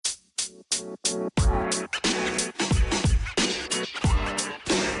Oh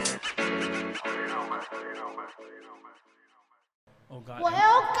God.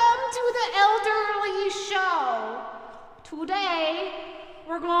 Welcome to the Elderly Show. Today,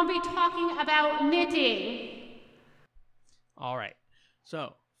 we're going to be talking about knitting. All right.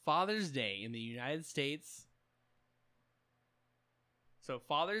 So, Father's Day in the United States. So,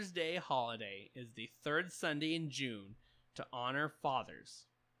 Father's Day holiday is the third Sunday in June to honor fathers.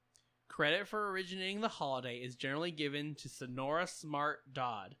 Credit for originating the holiday is generally given to Sonora Smart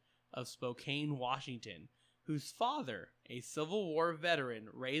Dodd of Spokane, Washington, whose father, a Civil War veteran,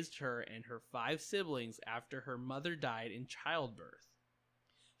 raised her and her 5 siblings after her mother died in childbirth.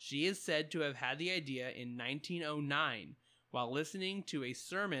 She is said to have had the idea in 1909 while listening to a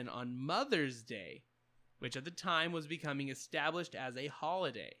sermon on Mother's Day, which at the time was becoming established as a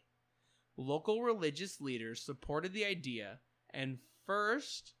holiday. Local religious leaders supported the idea, and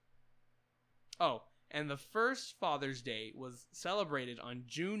the first Father's Day was celebrated on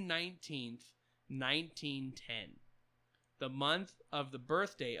June 19th, 1910, the month of the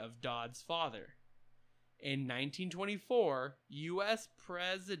birthday of Dodd's father. In 1924, U.S.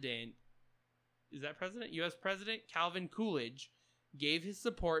 President Calvin Coolidge gave his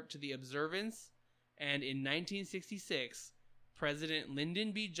support to the observance, and in 1966, President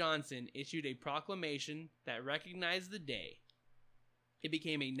Lyndon B. Johnson issued a proclamation that recognized the day. It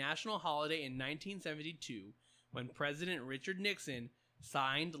became a national holiday in 1972 when President Richard Nixon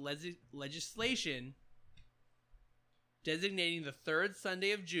signed legislation designating the third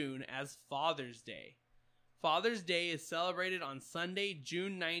Sunday of June as Father's Day. Father's Day is celebrated on Sunday,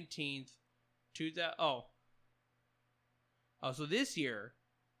 June 19th, so this year,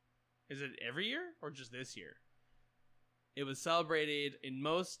 is it every year or just this year? It was celebrated in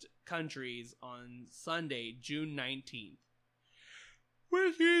most countries on Sunday, June 19th.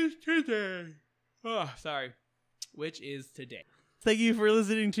 Which is today. Which is today. Thank you for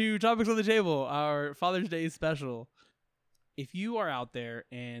listening to Topics on the Table, our Father's Day special. If you are out there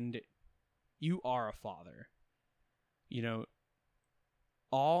and you are a father,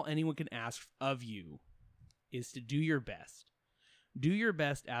 all anyone can ask of you is to do your best. Do your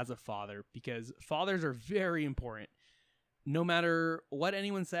best as a father, because fathers are very important. No matter what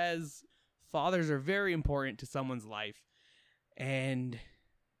anyone says, fathers are very important to someone's life. And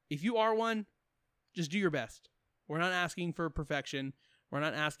if you are one, just do your best. We're not asking for perfection. We're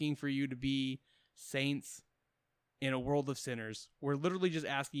not asking for you to be saints in a world of sinners. We're literally just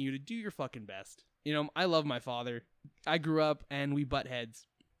asking you to do your fucking best. I love my father. I grew up and we butt heads.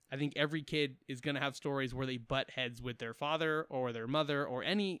 I think every kid is going to have stories where they butt heads with their father or their mother or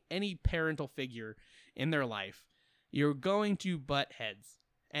any parental figure in their life. You're going to butt heads.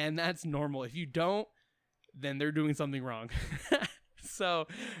 And that's normal. If you don't, then they're doing something wrong. So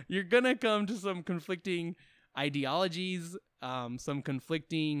you're going to come to some conflicting ideologies, some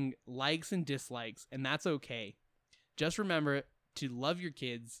conflicting likes and dislikes, and that's okay. Just remember to love your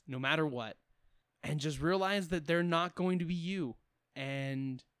kids no matter what, and just realize that they're not going to be you.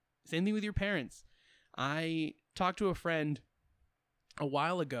 And same thing with your parents. I talked to a friend a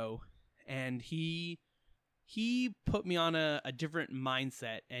while ago, and he put me on a different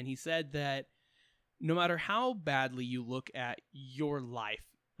mindset, and he said that no matter how badly you look at your life,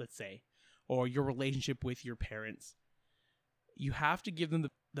 let's say, or your relationship with your parents, you have to give them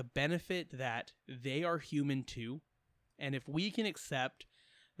the benefit that they are human too. And if we can accept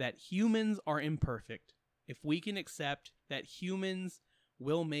that humans are imperfect, if we can accept that humans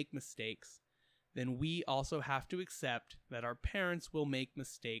will make mistakes, then we also have to accept that our parents will make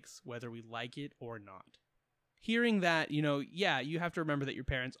mistakes whether we like it or not. Hearing that, you have to remember that your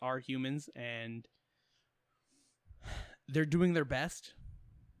parents are humans and they're doing their best.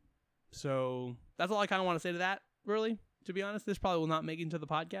 So that's all I kind of want to say to that, really. To be honest, this probably will not make it into the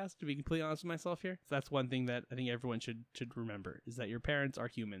podcast, to be completely honest with myself here. So that's one thing that I think everyone should remember, is that your parents are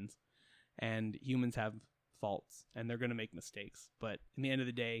humans, and humans have faults, and they're going to make mistakes. But in the end of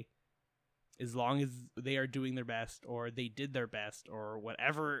the day, as long as they are doing their best, or they did their best, or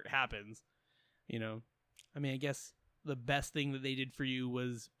whatever happens, I guess the best thing that they did for you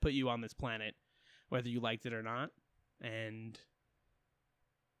was put you on this planet, whether you liked it or not. And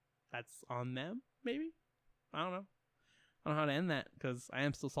that's on them, maybe? I don't know. I don't know how to end that, because I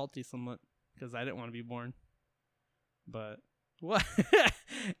am still salty somewhat, because I didn't want to be born. But, what?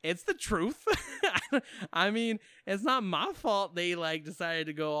 It's the truth. It's not my fault they, decided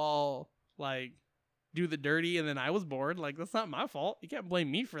to go all, do the dirty, and then I was bored. That's not my fault. You can't blame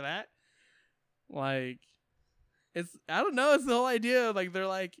me for that. I don't know, it's the whole idea.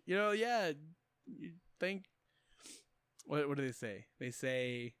 They're yeah, you think, what do they say? They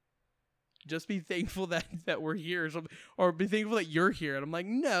say, just be thankful that we're here, or be thankful that you're here. And I'm like,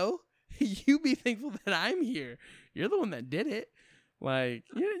 no, you be thankful that I'm here. You're the one that did it. Like,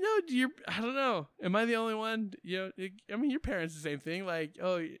 I don't know. Am I the only one? I mean, your parents the same thing. Like,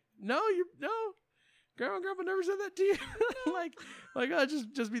 oh no, Grandma and Grandpa never said that to you. like, oh,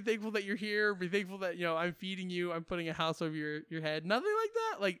 just be thankful that you're here. Be thankful that I'm feeding you. I'm putting a house over your head. Nothing like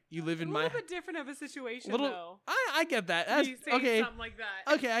that. Like, you live in my. A little bit different of a situation, though. I get that. That's okay. Something like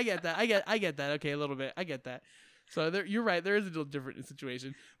that. Okay, I get that. I get that. Okay, a little bit. I get that. So you're right. There is a little different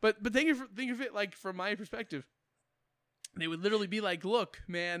situation. But think of it like from my perspective. They would literally be like, look,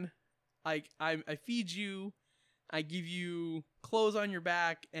 man, like I feed you, I give you clothes on your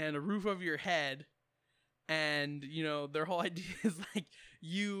back and a roof over your head, and their whole idea is like,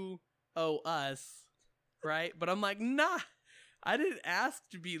 you owe us, right? But I'm like, nah, I didn't ask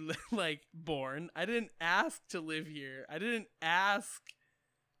to be like born. I didn't ask to live here. I didn't ask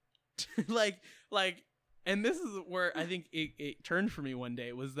to like, and this is where I think it turned for me one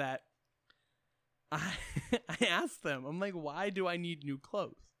day, was that I asked them, I'm like, why do I need new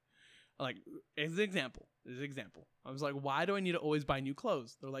clothes? Like, as an example, I was like, why do I need to always buy new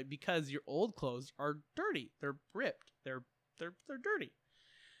clothes? They're like, because your old clothes are dirty. They're ripped. They're dirty.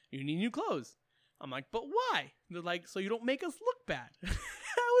 You need new clothes. I'm like, but why? They're like, so you don't make us look bad. I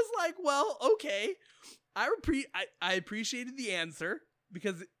was like, well, okay. I appreciated the answer,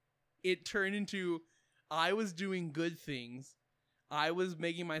 because it turned into, I was doing good things. I was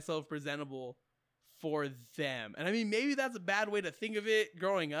making myself presentable for them. And I mean, maybe that's a bad way to think of it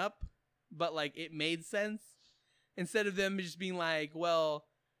growing up, but like, it made sense. Instead of them just being like, well,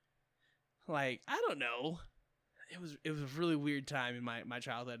 like, I don't know. It was a really weird time in my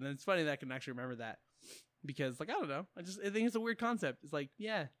childhood. And it's funny that I can actually remember that, because like, I don't know. I think it's a weird concept. It's like,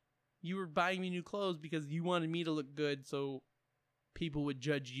 yeah, you were buying me new clothes because you wanted me to look good, so people would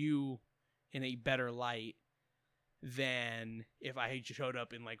judge you in a better light than if I had showed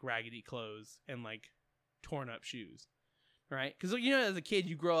up in like raggedy clothes and like torn up shoes, right? Because as a kid,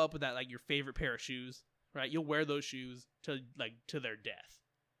 you grow up with that, like, your favorite pair of shoes, right? You'll wear those shoes to their death.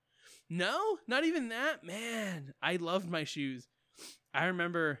 No, not even that, man. I loved my shoes. I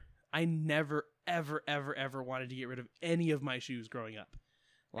remember I never ever wanted to get rid of any of my shoes growing up.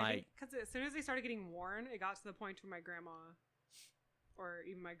 Like, because as soon as they started getting worn, it got to the point where my grandma or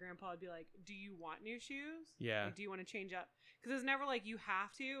even my grandpa would be like, do you want new shoes? Yeah. Like, do you want to change up? Because it was never like, you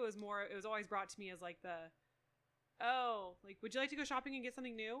have to. It was always brought to me as like would you like to go shopping and get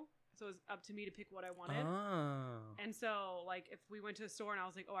something new? So it was up to me to pick what I wanted. Oh. And so, like, if we went to a store and I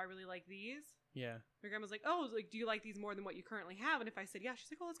was like, oh, I really like these. Yeah. My grandma's like, oh, like, do you like these more than what you currently have? And if I said, yeah,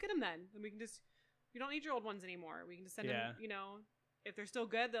 she's like, well, let's get them then. Then we don't need your old ones anymore. We can just send them, if they're still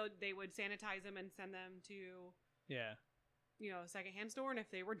good, they would sanitize them and send them to, a secondhand store. And if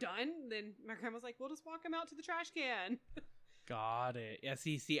they were done, then my grandma's like, we'll just walk them out to the trash can. Got it. Yeah,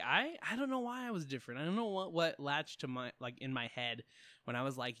 see, I don't know why I was different. I don't know what latched to my, like, in my head when I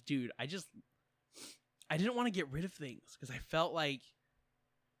was like, dude, I didn't want to get rid of things, because I felt like,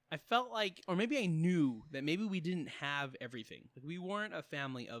 or maybe I knew that maybe we didn't have everything. Like, we weren't a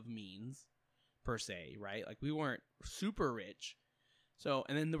family of means per se, right? Like, we weren't super rich. So,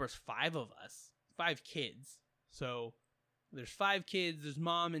 and then there was 5 of us, 5 kids. So there's 5 kids, there's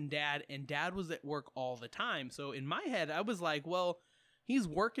mom and dad was at work all the time. So in my head, I was like, well, he's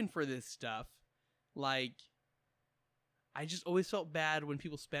working for this stuff. Like, I just always felt bad when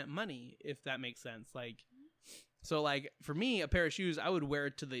people spent money, if that makes sense. Like, so like, for me, a pair of shoes, I would wear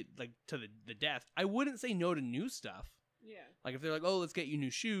it to the death. I wouldn't say no to new stuff. Yeah. Like, if they're like, oh, let's get you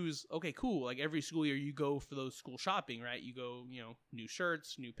new shoes. Okay, cool. Like, every school year you go for those school shopping, right? You go, new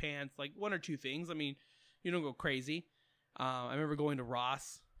shirts, new pants, like 1 or 2 things. I mean, you don't go crazy. I remember going to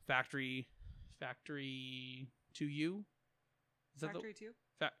Ross Factory 2U. Is that Factory 2?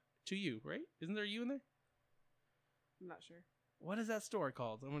 2U, right? Isn't there a U in there? I'm not sure. What is that store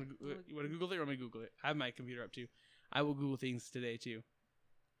called? You want to Google it, or I'm going to Google it? I have my computer up too. I will Google things today too.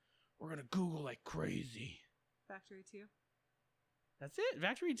 We're going to Google like crazy. Factory 2. That's it?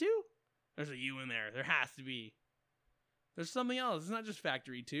 Factory 2? There's a U in there. There has to be. There's something else. It's not just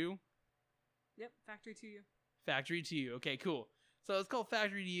Factory 2. Yep, Factory 2U. Factory 2U. Okay, cool. So it's called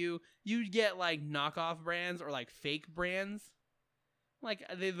Factory 2U. You'd get like knockoff brands or like fake brands. Like,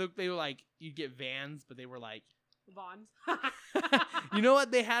 they were like, you'd get Vans, but they were like Vons. You know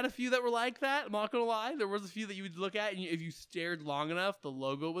what? They had a few that were like that. I'm not gonna lie. There was a few that you would look at, and if you stared long enough, the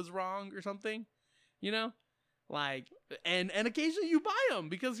logo was wrong or something. Like, and occasionally you buy them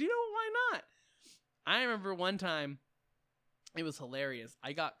because why not? I remember one time, it was hilarious.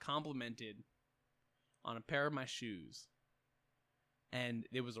 I got complimented on a pair of my shoes, and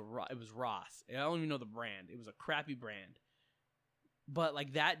it was Ross. I don't even know the brand. It was a crappy brand. But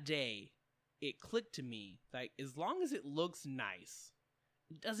like that day, it clicked to me like as long as it looks nice,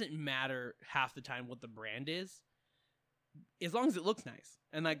 it doesn't matter half the time what the brand is. As long as it looks nice.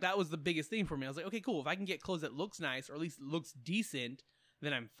 And like that was the biggest thing for me. I was like, okay, cool. If I can get clothes that looks nice or at least looks decent,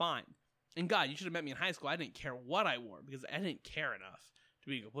 then I'm fine. And God, you should have met me in high school. I didn't care what I wore because I didn't care enough, to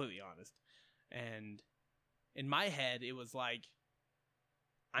be completely honest. And in my head, it was like,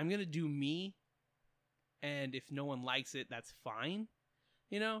 I'm going to do me. And if no one likes it, that's fine.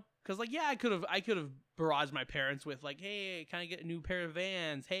 You know? Because like, yeah, I could have barraged my parents with like, hey, can I get a new pair of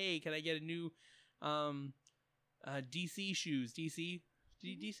Vans? Hey, can I get a new DC shoes? DC?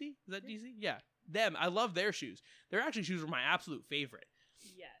 DC? Is that DC? Yeah. Them. I love their shoes. Their actually shoes were my absolute favorite.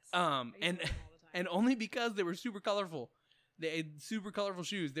 Yes. And only because they were super colorful. They had super colorful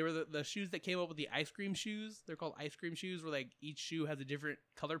shoes. They were the shoes that came up with the ice cream shoes. They're called ice cream shoes, where like each shoe has a different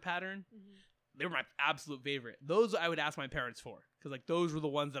color pattern. Mm-hmm. They were my absolute favorite. Those I would ask my parents for because like those were the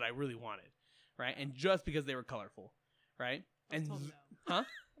ones that I really wanted, right? And just because they were colorful, right? And huh?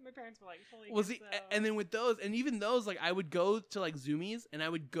 My parents were like, "Holy." Well, see, and then with those, and even those, like I would go to like Zumiez, and I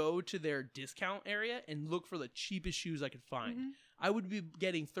would go to their discount area and look for the cheapest shoes I could find. Mm-hmm. I would be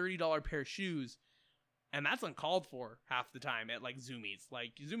getting $30 pair of shoes, and that's uncalled for half the time at like Zumiez.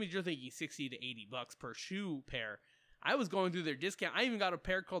 Like Zumiez, you're thinking $60 to $80 per shoe pair. I was going through their discount. I even got a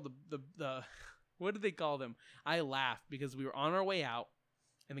pair called the what did they call them? I laughed because we were on our way out,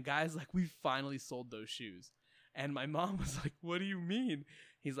 and the guy's like, "We finally sold those shoes," and my mom was like, "What do you mean?"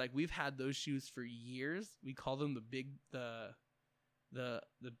 He's like, "We've had those shoes for years. We call them the big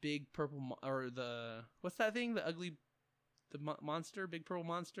purple or the what's that thing? The ugly." The monster, big purple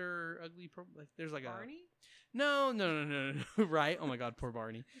monster, ugly purple. Like there's like Barney? No. Right? Oh my God, poor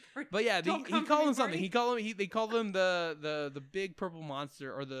Barney. But yeah, he called him something. They called him the big purple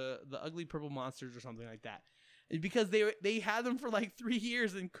monster or the ugly purple monsters or something like that. Because they had them for like 3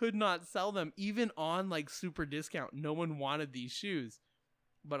 years and could not sell them even on like super discount. No one wanted these shoes,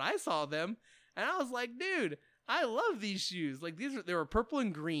 but I saw them and I was like, dude, I love these shoes. Like they were purple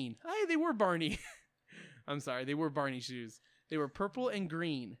and green. Hey, they were Barney. I'm sorry, they were Barney shoes. They were purple and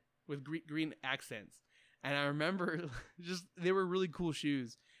green with green accents. And I remember they were really cool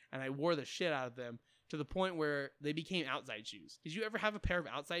shoes. And I wore the shit out of them to the point where they became outside shoes. Did you ever have a pair of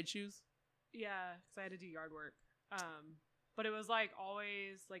outside shoes? Yeah, because I had to do yard work. But it was like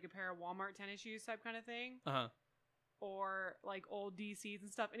always like a pair of Walmart tennis shoes type kind of thing. Uh-huh. Or like old DCs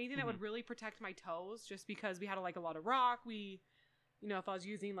and stuff. Anything that would really protect my toes just because we had like a lot of rock. If I was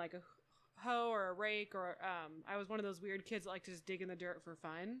using like a hoe or a rake or I was one of those weird kids that like to just dig in the dirt for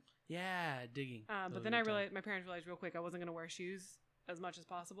fun. Yeah, digging. But then my parents realized real quick I wasn't gonna wear shoes as much as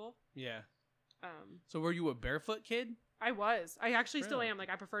possible. Yeah. So were you a barefoot kid? I was. I actually still am.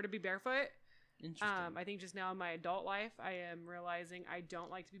 Like I prefer to be barefoot. Interesting. I think just now in my adult life I am realizing I don't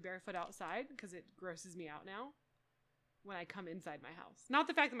like to be barefoot outside because it grosses me out now when I come inside my house. Not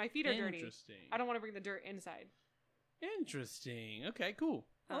the fact that my feet are dirty. Interesting. I don't want to bring the dirt inside. Interesting. Okay, cool.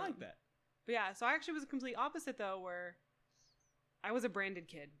 I like that. But yeah, so I actually was a complete opposite though, where I was a branded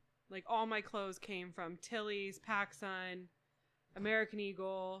kid. Like all my clothes came from Tilly's, PacSun, American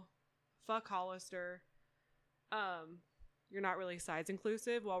Eagle, fuck Hollister. You're not really size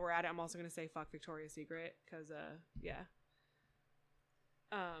inclusive. While we're at it, I'm also gonna say fuck Victoria's Secret because yeah.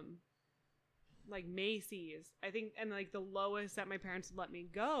 Like Macy's, I think, and like the lowest that my parents would let me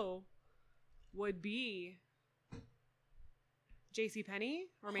go would be JCPenney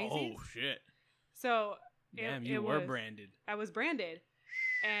or Macy's. Oh shit! So damn, you were branded. I was branded,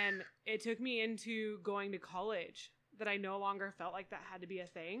 and it took me into going to college that I no longer felt like that had to be a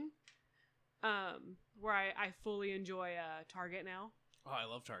thing. Where I fully enjoy Target now. Oh, I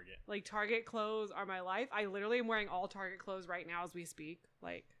love Target. Like Target clothes are my life. I literally am wearing all Target clothes right now as we speak.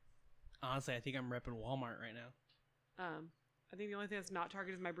 Like honestly, I think I'm repping Walmart right now. I think the only thing that's not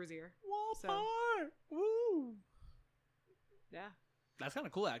Target is my brassiere. Walmart, woo. Yeah. That's kind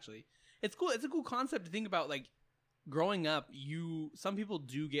of cool, actually. It's cool. It's a cool concept to think about. Like, growing up, some people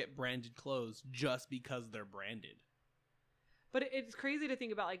do get branded clothes just because they're branded. But it's crazy to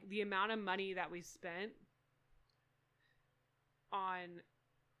think about, like, the amount of money that we spent on,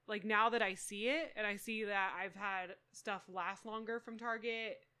 like, now that I see it, and I see that I've had stuff last longer from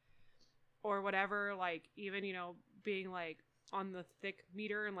Target or whatever, like, even, being, like, on the thick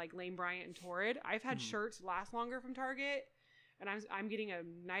meter and, like, Lane Bryant and Torrid, I've had shirts last longer from Target. And I'm getting a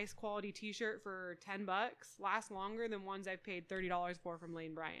nice quality t-shirt for $10, last longer than ones I've paid $30 for from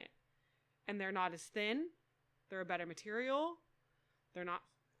Lane Bryant. And they're not as thin. They're a better material. They're not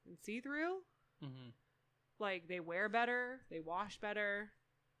see-through. Mm-hmm. Like, they wear better, they wash better.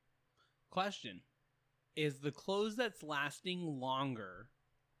 Question. Is the clothes that's lasting longer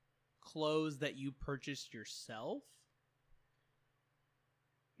clothes that you purchased yourself?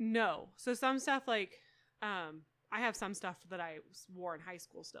 No. So some stuff, like, I have some stuff that I wore in high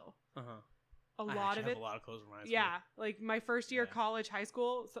school still. Uh-huh. A lot of it. I have a lot of clothes from high school. Yeah. Like, my first year of Yeah. college, high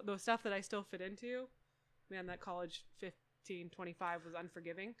school, so the stuff that I still fit into. Man, that college 25 was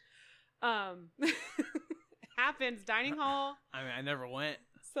unforgiving. Happens. Dining hall. I mean, I never went.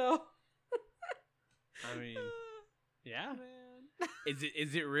 So. I mean, yeah. Man.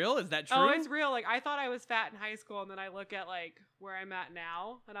 Is it real? Is that true? Oh, it's real. Like, I thought I was fat in high school, and then I look at, like, where I'm at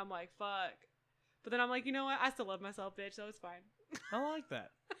now, and I'm like, fuck. But then I'm like, you know what? I still love myself, bitch, so it's fine. I like that.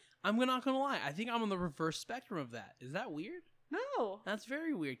 I'm not gonna lie. I think I'm on the reverse spectrum of that. Is that weird? No. That's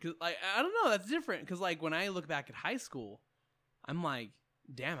very weird. Cause like I don't know. That's different. Cause like when I look back at high school, I'm like,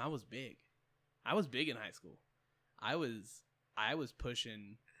 damn, I was big. I was big in high school. I was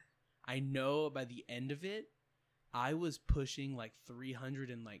pushing. I know by the end of it, I was pushing like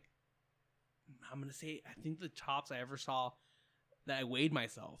 300 and like, I'm gonna say, I think the tops I ever saw that I weighed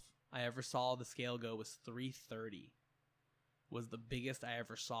myself, I ever saw the scale go was 330. Was the biggest I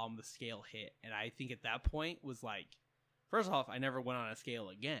ever saw the scale hit. And I think at that point was like, first off, I never went on a scale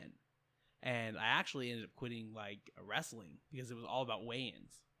again. And I actually ended up quitting like wrestling because it was all about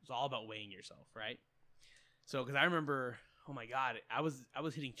weigh-ins. It was all about weighing yourself, right? So, because I remember, oh my God, I was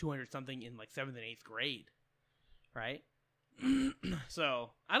hitting 200 something in like 7th and 8th grade, right?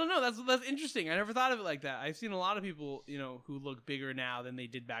 So, I don't know. That's interesting. I never thought of it like that. I've seen a lot of people, you know, who look bigger now than they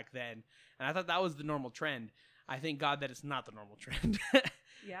did back then. And I thought that was the normal trend. I thank God that it's not the normal trend.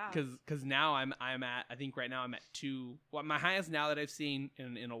 Yeah. Because now I'm at, I think right now I'm at 2. Well, my highest now that I've seen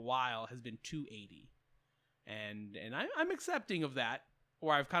in a while has been 280. And I'm accepting of that.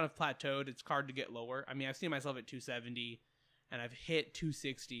 Or I've kind of plateaued. It's hard to get lower. I mean, I've seen myself at 270 and I've hit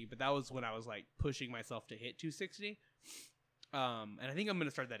 260, but that was when I was like pushing myself to hit 260. And I think I'm going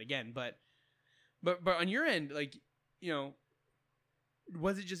to start that again, but on your end, like, you know,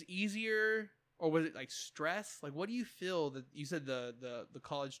 was it just easier or was it like stress? Like, what do you feel that you said the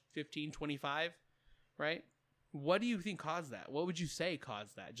college 15-25, right? What do you think caused that? What would you say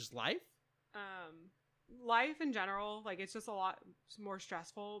caused that? Just life? Life in general, like, it's just a lot more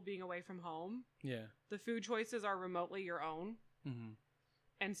stressful being away from home. Yeah. The food choices are remotely your own. Mm-hmm.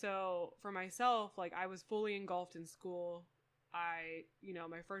 And so for myself, like, I was fully engulfed in school.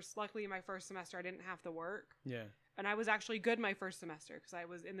 Luckily my first semester, I didn't have to work. Yeah. And I was actually good my first semester because I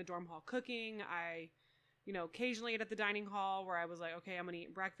was in the dorm hall cooking. I, occasionally ate at the dining hall where I was like, okay, I'm going to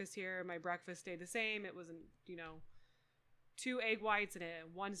eat breakfast here. My breakfast stayed the same. It was, 2 egg whites and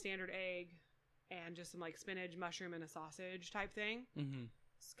 1 standard egg and just some like spinach, mushroom, and a sausage type thing. Mm-hmm.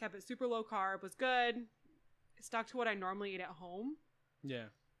 Just kept it super low carb, was good. Stuck to what I normally eat at home. Yeah.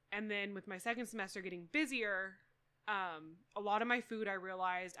 And then with my second semester getting busier, a lot of my food, I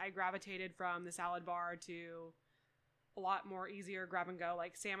realized I gravitated from the salad bar to a lot more easier grab and go,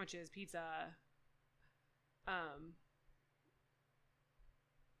 like sandwiches, pizza,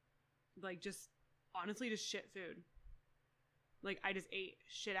 like just honestly just shit food. Like, I just ate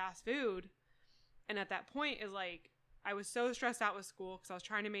shit ass food. And at that point is like, I was so stressed out with school because I was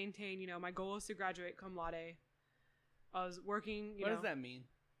trying to maintain, my goal is to graduate cum laude. I was working, What does that mean?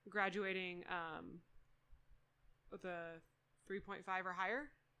 Graduating with a 3.5 or higher.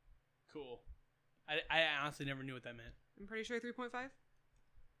 Cool. I honestly never knew what that meant. I'm pretty sure 3.5.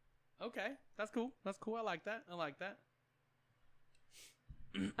 Okay. That's cool. I like that.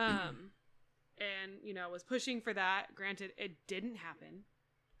 And, was pushing for that. Granted, it didn't happen.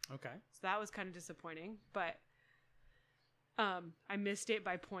 Okay. So that was kind of disappointing. But I missed it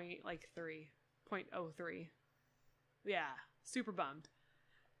by 0.03. Yeah. Super bummed.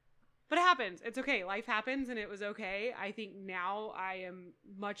 But it happens. It's okay. Life happens and it was okay. I think now I am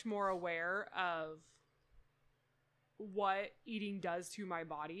much more aware of what eating does to my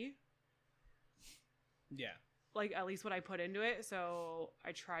body. Yeah. Like, at least what I put into it. So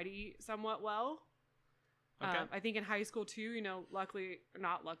I try to eat somewhat well. Okay. I think in high school too,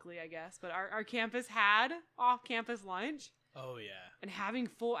 not luckily, I guess, but our campus had off-campus lunch. Oh, yeah. And having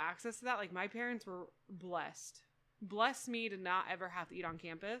full access to that, like, my parents were blessed me to not ever have to eat on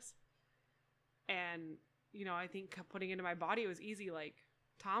campus. And, I think putting into my body was easy. Like,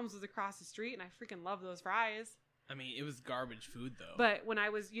 Tom's was across the street and I freaking love those fries. I mean, it was garbage food though. But when I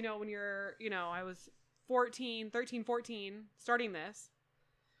was, I was 13, 14, starting this,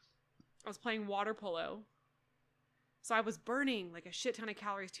 I was playing water polo. So I was burning like a shit ton of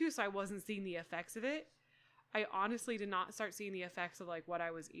calories too, so I wasn't seeing the effects of it. I honestly did not start seeing the effects of like what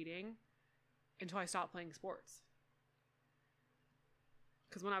I was eating until I stopped playing sports.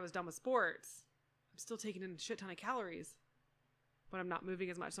 Because when I was done with sports, I'm still taking in a shit ton of calories, but I'm not moving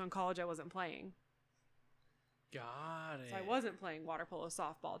as much. So in college, I wasn't playing. Got it. So I wasn't playing water polo,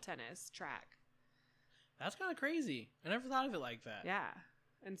 softball, tennis, track. That's kind of crazy. I never thought of it like that. Yeah.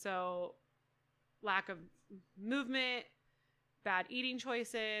 And so lack of movement, bad eating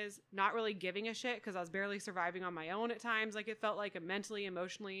choices, not really giving a shit because I was barely surviving on my own at times. Like it felt like mentally,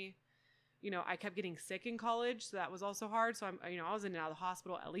 emotionally, you know, I kept getting sick in college. So that was also hard. So I was in and out of the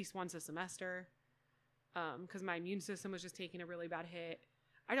hospital at least once a semester because my immune system was just taking a really bad hit.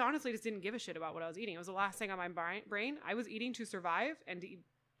 I honestly just didn't give a shit about what I was eating. It was the last thing on my brain. I was eating to survive and to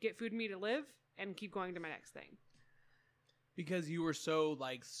get food in me to live and keep going to my next thing. Because you were so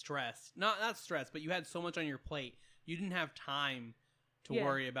like stressed. Not stressed, but you had so much on your plate. You didn't have time to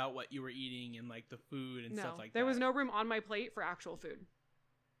worry about what you were eating and like the food and stuff like that. There was no room on my plate for actual food.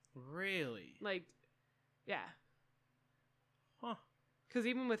 Really? Like, yeah. Huh. Because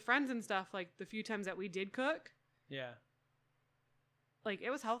even with friends and stuff, like the few times that we did cook, yeah, like it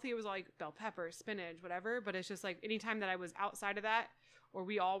was healthy. It was like bell peppers, spinach, whatever. But it's just like anytime that I was outside of that, or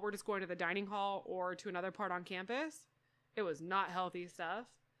we all were just going to the dining hall or to another part on campus, it was not healthy stuff.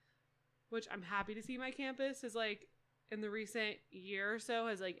 Which I'm happy to see my campus is like in the recent year or so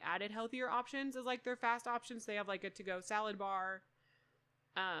has like added healthier options as like their fast options. They have like a to-go salad bar,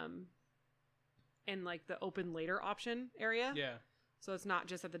 and like the open later option area. Yeah. So it's not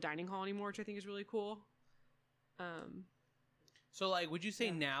just at the dining hall anymore, which I think is really cool. So like, would you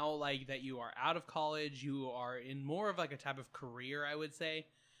say now like that you are out of college, you are in more of like a type of career, I would say,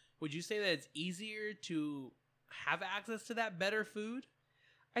 would you say that it's easier to have access to that better food?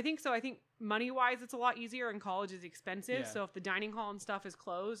 I think so. I think money-wise, it's a lot easier, and college is expensive. Yeah. So if the dining hall and stuff is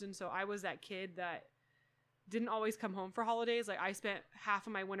closed, and so I was that kid that didn't always come home for holidays. Like I spent half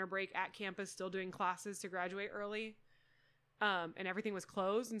of my winter break at campus still doing classes to graduate early, and everything was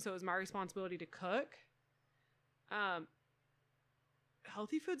closed, and so it was my responsibility to cook.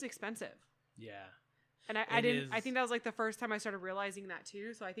 Healthy food's expensive. Yeah. And I think that was like the first time I started realizing that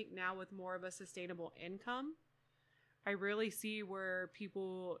too. So I think now with more of a sustainable income, I really see where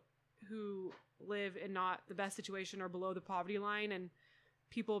people who live in not the best situation or below the poverty line, and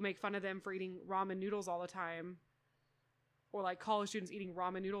people make fun of them for eating ramen noodles all the time, or like college students eating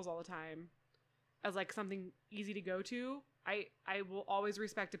ramen noodles all the time as like something easy to go to. I will always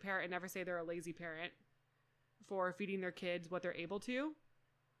respect a parent and never say they're a lazy parent for feeding their kids what they're able to,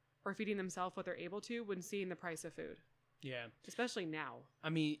 or feeding themselves what they're able to when seeing the price of food. Yeah. Especially now. I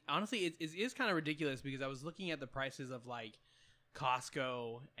mean, honestly, it is kind of ridiculous because I was looking at the prices of like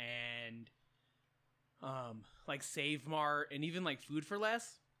Costco and like Save Mart and even like Food for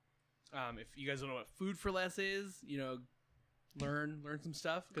Less. If you guys don't know what Food for Less is, you know, learn some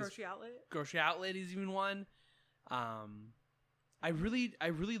stuff. Grocery Outlet. Grocery Outlet is even one. I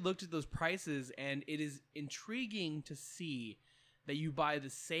really looked at those prices, and it is intriguing to see that you buy the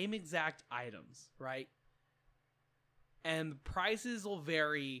same exact items, right? And the prices will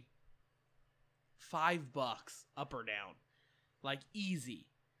vary $5 up or down, like easy.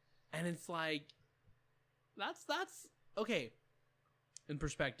 And it's like, that's okay. In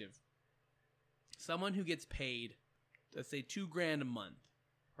perspective, someone who gets paid, let's say $2,000 a month,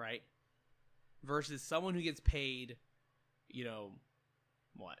 right? Versus someone who gets paid, you know,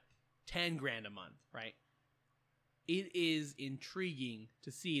 what, $10,000 a month, right? It is intriguing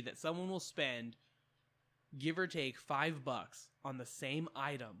to see that someone will spend, give or take, $5 on the same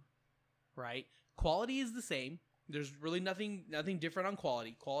item, right? Quality is the same. There's really nothing different on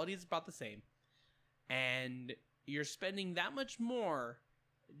quality. Quality is about the same. And you're spending that much more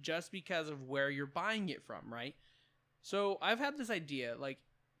just because of where you're buying it from, right? So I've had this idea, like,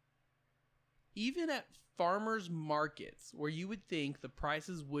 even at farmers markets where you would think the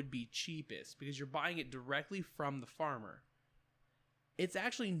prices would be cheapest because you're buying it directly from the farmer, it's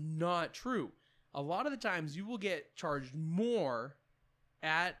actually not true. A lot of the times you will get charged more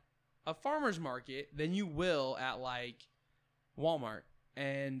at a farmer's market than you will at like Walmart.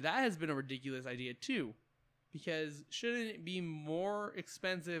 And that has been a ridiculous idea too, because shouldn't it be more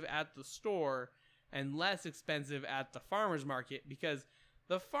expensive at the store and less expensive at the farmer's market? Because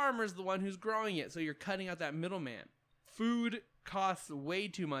the farmer's the one who's growing it, so you're cutting out that middleman. Food costs way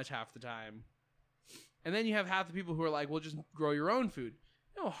too much half the time. And then you have half the people who are like, well, just grow your own food.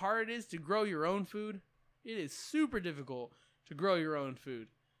 You know how hard it is to grow your own food? It is super difficult to grow your own food,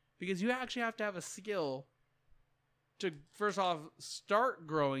 because you actually have to have a skill to, first off, start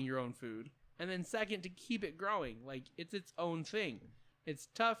growing your own food, and then second, to keep it growing. Like, it's its own thing. It's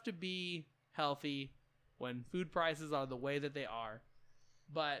tough to be healthy when food prices are the way that they are.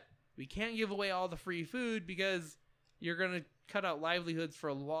 But we can't give away all the free food because you're going to cut out livelihoods for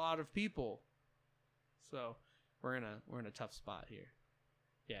a lot of people. So we're in a tough spot here.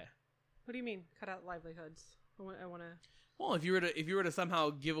 Yeah. What do you mean cut out livelihoods? I want to. Well, if you were to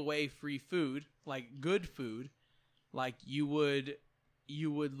somehow give away free food, like good food, like you would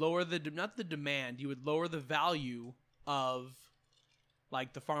lower not the demand, you would lower the value of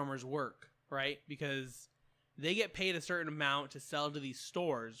like the farmer's work, right? Because they get paid a certain amount to sell to these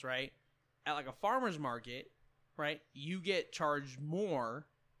stores, right? At like a farmer's market, right? You get charged more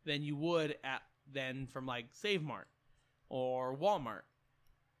than you would than from like Save Mart or Walmart.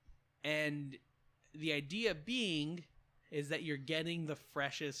 And the idea being is that you're getting the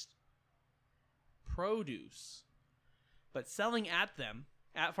freshest produce. But selling at them,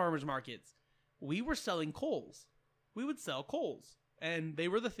 at farmers markets, we were selling coals. We would sell coals. And they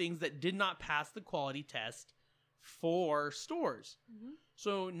were the things that did not pass the quality test for stores. Mm-hmm.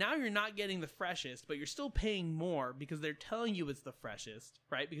 So now you're not getting the freshest, but you're still paying more because they're telling you it's the freshest,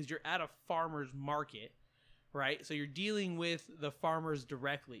 right? Because you're at a farmer's market, right? So you're dealing with the farmers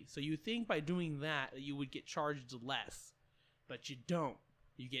directly. So you think by doing that you would get charged less, but you don't.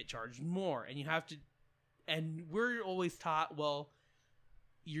 You get charged more, and you have to. And we're always taught, well,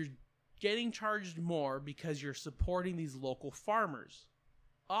 you're getting charged more because you're supporting these local farmers.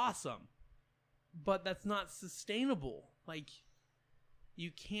 Awesome. But that's not sustainable. Like,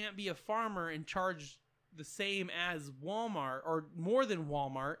 you can't be a farmer and charge the same as Walmart or more than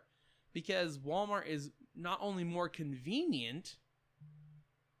Walmart, because Walmart is not only more convenient,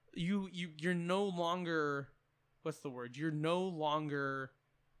 you're no longer, what's the word? You're no longer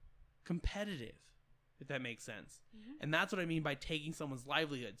competitive, if that makes sense. Mm-hmm. And that's what I mean by taking someone's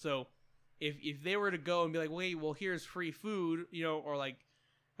livelihood. So if they were to go and be like, wait, well, here's free food, or like,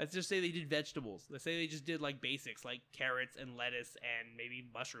 let's just say they did vegetables. Let's say they just did like basics, like carrots and lettuce and maybe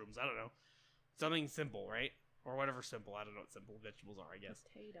mushrooms. I don't know. Something simple, right? Or whatever simple. I don't know what simple vegetables are, I guess.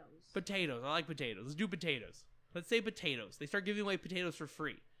 Potatoes. I like potatoes. Let's do potatoes. Let's say potatoes. They start giving away potatoes for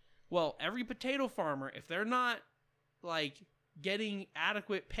free. Well, every potato farmer, if they're not like getting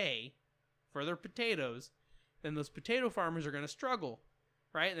adequate pay for their potatoes, then those potato farmers are going to struggle,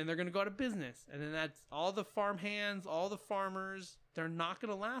 right? And then they're going to go out of business. And then that's all the farm hands, all the farmers, they're not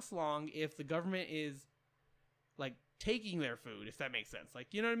going to last long if the government is like taking their food, if that makes sense.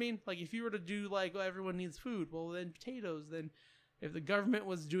 Like, you know what I mean? Like if you were to do like, oh, everyone needs food, well then potatoes, then if the government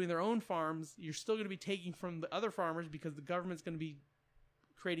was doing their own farms, you're still going to be taking from the other farmers because the government's going to be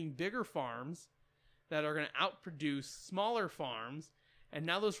creating bigger farms that are going to outproduce smaller farms. And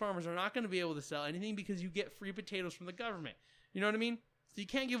now those farmers are not going to be able to sell anything because you get free potatoes from the government. You know what I mean? So you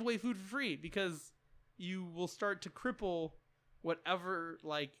can't give away food for free because you will start to cripple whatever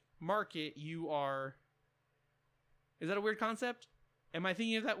like market you are. Is that a weird concept? Am I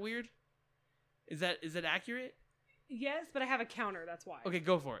thinking of that weird? Is that accurate? Yes, but I have a counter. That's why. Okay,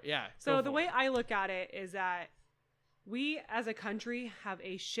 go for it. Yeah. So the way I look at it is that we as a country have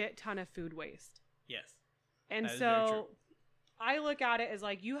a shit ton of food waste. Yes. And so I look at it as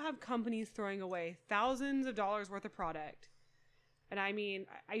like you have companies throwing away thousands of dollars worth of product. And I mean,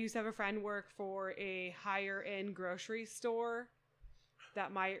 I used to have a friend work for a higher end grocery store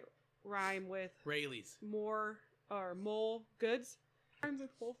that might rhyme with Rayleigh's. More or Mole Goods. Rhymes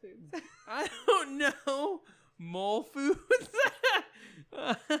with Whole Foods. I don't know. Mole Foods?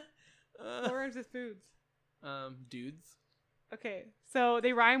 What rhymes with foods? Dudes. Okay, so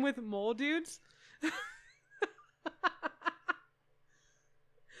they rhyme with mole dudes.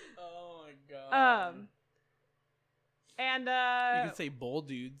 Oh my god. And you could say bowl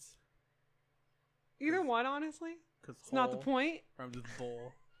dudes. Either one, honestly. Because it's not the point. Rhymes with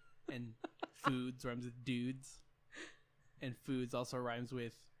bowl, and foods rhymes with dudes, and foods also rhymes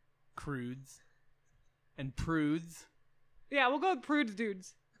with crudes, and prudes. Yeah, we'll go with prudes,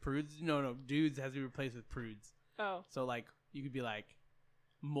 dudes. Prudes? No, dudes has to be replaced with prudes. Oh. So like you could be like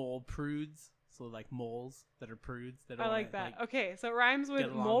mole prudes. So like moles that are prudes. That I like that. Like, okay, so it rhymes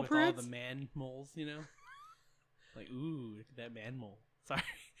with mole prudes. All the man moles, you know. Like, ooh, look at that man mole. Sorry.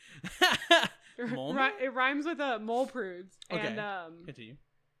 Mole it rhymes with mole prudes. Okay. And continue.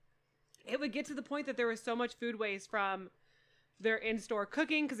 It would get to the point that there was so much food waste from their in-store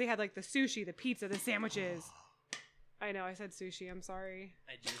cooking because they had like the sushi, the pizza, the sandwiches. I know, I said sushi. I'm sorry.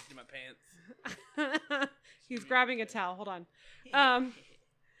 I jizzed in my pants. He's grabbing a towel. Hold on.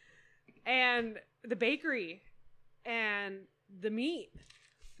 And the bakery and the meat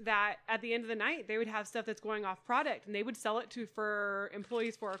that at the end of the night, they would have stuff that's going off product and they would sell it for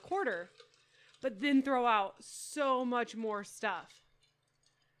employees for $0.25, but then throw out so much more stuff.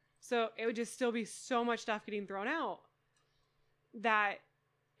 So it would just still be so much stuff getting thrown out that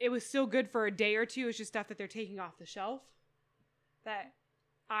it was still good for a day or two. It's just stuff that they're taking off the shelf that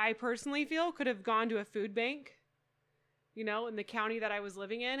I personally feel could have gone to a food bank. You know, in the county that I was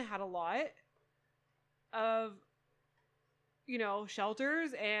living in had a lot of, you know,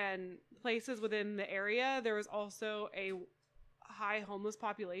 shelters and places within the area. There was also a high homeless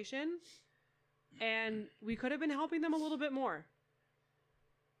population, and we could have been helping them a little bit more.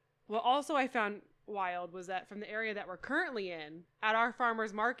 What also I found wild was that from the area that we're currently in, at our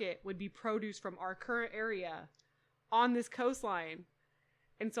farmers market would be produce from our current area on this coastline.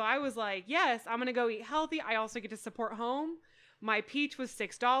 And so I was like, yes, I'm going to go eat healthy. I also get to support home. My peach was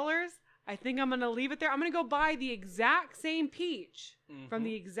 $6. I think I'm going to leave it there. I'm going to go buy the exact same peach from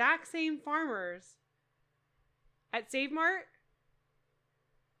the exact same farmers at Save Mart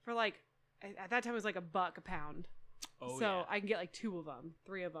for like, at that time it was like $1 a pound. Oh, so yeah. I can get like 2 of them,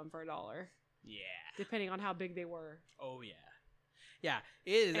 3 of them for $1. Yeah. Depending on how big they were. Oh, yeah. Yeah,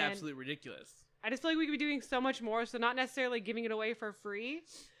 it is And absolutely ridiculous. I just feel like we could be doing so much more. So not necessarily giving it away for free,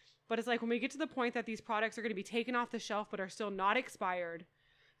 but it's like when we get to the point that these products are going to be taken off the shelf but are still not expired,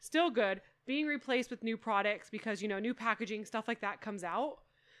 still good, being replaced with new products because, you know, new packaging, stuff like that comes out,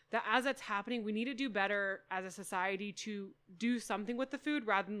 that as that's happening, we need to do better as a society to do something with the food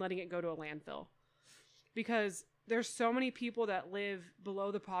rather than letting it go to a landfill. Because there's so many people that live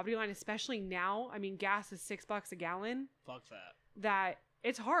below the poverty line, especially now. I mean, gas is $6 a gallon. Fuck that. That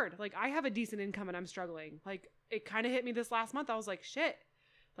it's hard. Like, I have a decent income and I'm struggling. Like, it kind of hit me this last month. I was like, shit.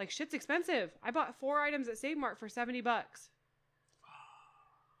 Like, shit's expensive. I bought 4 items at Save Mart for $70.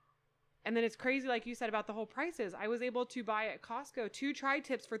 And then it's crazy, like you said, about the whole prices. I was able to buy at Costco 2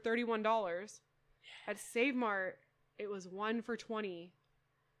 tri-tips for $31. At Save Mart, it was 1 for $20.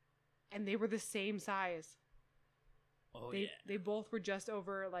 And they were the same size. Oh, They both were just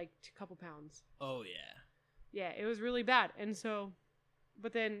over, like, a couple pounds. Oh, yeah. Yeah, it was really bad. And so,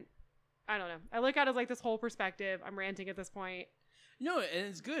 but then, I don't know. I look at it as like this whole perspective. I'm ranting at this point. No, and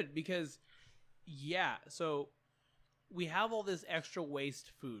it's good because, yeah, so we have all this extra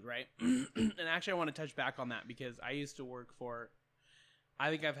waste food, right? And actually, I want to touch back on that because I used to work for, I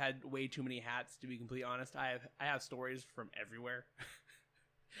think I've had way too many hats, to be completely honest. I have stories from everywhere.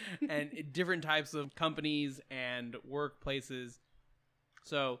 And different types of companies and workplaces.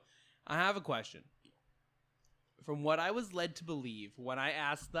 So I have a question. From what I was led to believe when I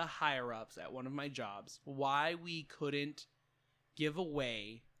asked the higher-ups at one of my jobs why we couldn't give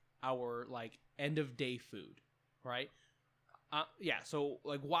away our, like, end-of-day food, right? So,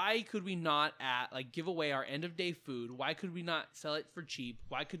 like, why could we not, give away our end-of-day food? Why could we not sell it for cheap?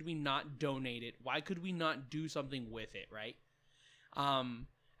 Why could we not donate it? Why could we not do something with it, right?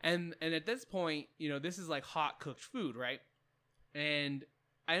 And at this point, you know, this is, like, hot-cooked food, right? And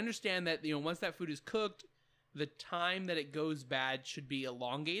I understand that, you know, once that food is cooked, the time that it goes bad should be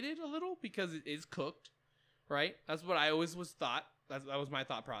elongated a little because it is cooked, right? That's what I always was thought. That was my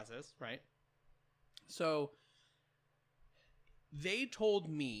thought process, right? So they told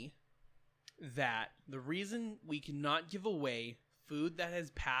me that the reason we cannot give away food that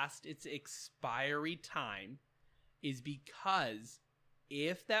has passed its expiry time is because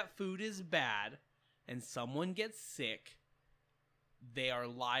if that food is bad and someone gets sick, they are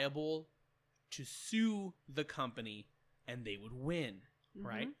liable to sue the company and they would win,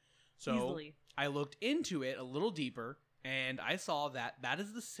 right? So Easily. I looked into it a little deeper and I saw that that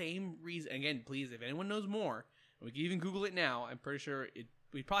is the same reason. Again, please, if anyone knows more, we can even Google it now. I'm pretty sure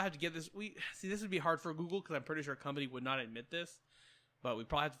we probably have to get this. This would be hard for Google because I'm pretty sure a company would not admit this, but we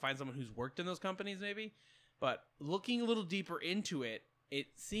probably have to find someone who's worked in those companies maybe. But looking a little deeper into it, it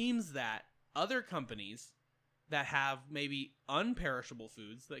seems that other companies that have maybe unperishable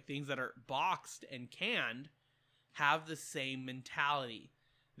foods, like things that are boxed and canned, have the same mentality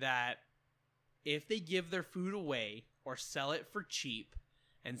that if they give their food away or sell it for cheap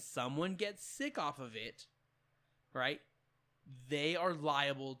and someone gets sick off of it, right, they are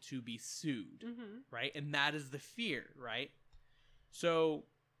liable to be sued, right? And that is the fear, right? So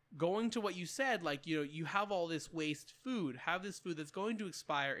going to what you said, like, you know, you have all this waste food, have this food that's going to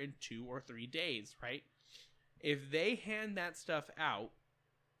expire in 2 or 3 days, right? If they hand that stuff out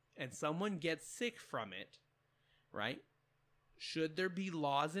and someone gets sick from it, right? Should there be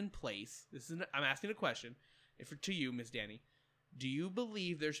laws in place? I'm asking a question to you, Miss Danny. Do you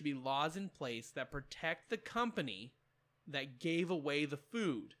believe there should be laws in place that protect the company that gave away the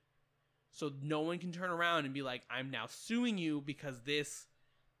food? So no one can turn around and be like, I'm now suing you because this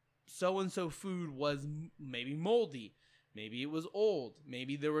so-and-so food was maybe moldy. Maybe it was old.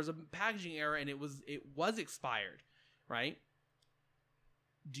 Maybe there was a packaging error and it was expired, right?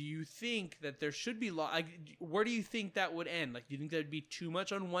 do you think that there should be law? Like, where do you think that would end? Like, do you think that would be too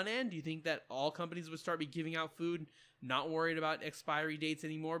much on one end? Do you think that all companies would start be giving out food, not worried about expiry dates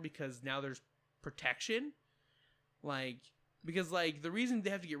anymore because now there's protection? Like, because like the reason they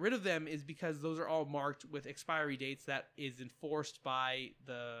have to get rid of them is because those are all marked with expiry dates that is enforced by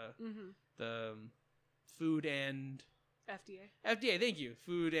the Food and FDA. Thank you,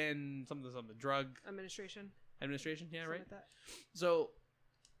 Food and something Drug Administration. Yeah, right. like that. So,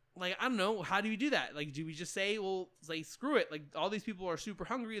 like, I don't know, how do we do that? Like, do we just say, well, like, screw it, like, all these people are super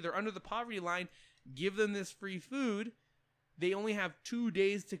hungry, they're under the poverty line, give them this free food, they only have 2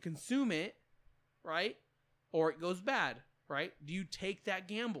 days to consume it, right? Or it goes bad, right? Do you take that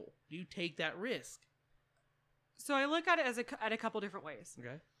gamble? Do you take that risk? So I look at it as at a couple different ways.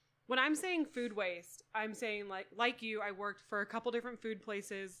 Okay. When I'm saying food waste, I'm saying like you, I worked for a couple different food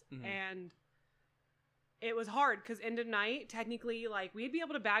places, and it was hard because end of night, technically, like, we'd be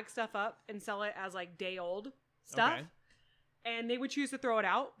able to bag stuff up and sell it as like day old stuff. Okay. And they would choose to throw it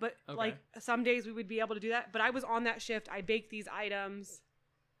out. But like some days we would be able to do that. But I was on that shift. I baked these items.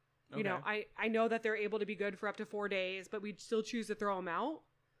 You know, I know that they're able to be good for up to 4 days, but we'd still choose to throw them out.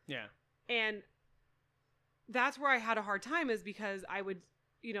 Yeah. And that's where I had a hard time, is because I would,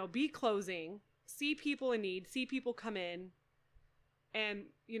 you know, be closing, see people in need, see people come in. And,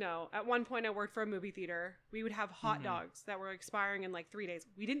 you know, at one point I worked for a movie theater. We would have hot dogs that were expiring in like 3 days.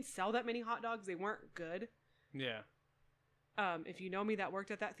 We didn't sell that many hot dogs. They weren't good. Yeah. If you know me that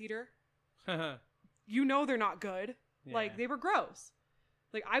worked at that theater, you know they're not good. Yeah. Like, they were gross.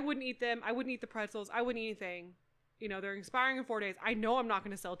 Like, I wouldn't eat them. I wouldn't eat the pretzels. I wouldn't eat anything. You know, they're expiring in 4 days. I know I'm not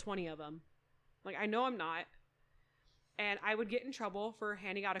going to sell 20 of them. Like, I know I'm not. And I would get in trouble for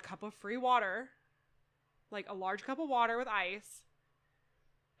handing out a cup of free water, like a large cup of water with ice,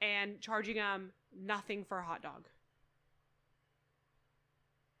 and charging them nothing for a hot dog.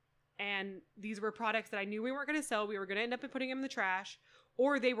 And these were products that I knew we weren't going to sell. We were going to end up putting them in the trash,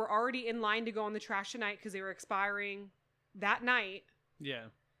 or they were already in line to go in the trash tonight because they were expiring that night. Yeah.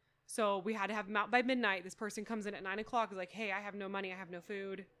 So we had to have them out by midnight. This person comes in at 9 o'clock, is like, hey, I have no money. I have no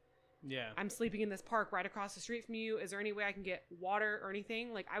food. Yeah. I'm sleeping in this park right across the street from you. Is there any way I can get water or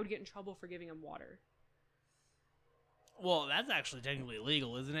anything? Like, I would get in trouble for giving them water. Well, that's actually technically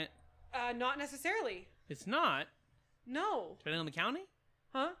illegal, isn't it? Not necessarily. It's not? No. Depending on the county?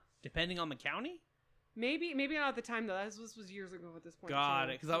 Huh? Depending on the county? Maybe not at the time, though. This was years ago at this point. Got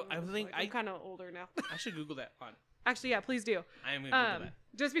it. Because I think I'm kind of older now. I should Google that. On. Actually, yeah, please do. I am going to Google that.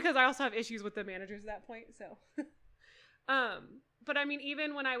 Just because I also have issues with the managers at that point, so. But I mean,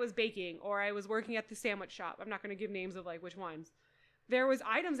 even when I was baking or I was working at the sandwich shop, I'm not going to give names of like which ones, there was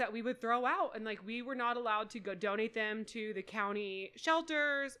items that we would throw out, and like we were not allowed to go donate them to the county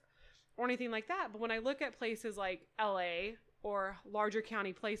shelters or anything like that. But when I look at places like LA or larger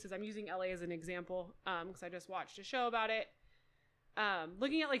county places, I'm using LA as an example because I just watched a show about it.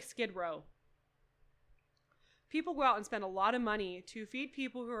 Looking at like Skid Row, people go out and spend a lot of money to feed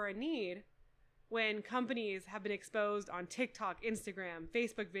people who are in need, when companies have been exposed on TikTok, Instagram,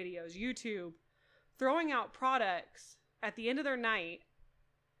 Facebook videos, YouTube, throwing out products at the end of their night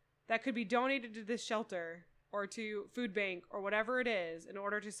that could be donated to this shelter or to food bank or whatever it is in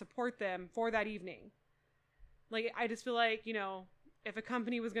order to support them for that evening. Like, I just feel like, you know, if a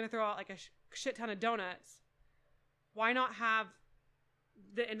company was going to throw out like a shit ton of donuts, why not have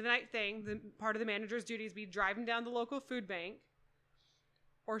the end of the night thing, the part of the manager's duties be driving down the local food bank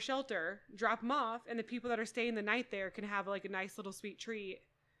or shelter, drop them off, and the people that are staying the night there can have like a nice little sweet treat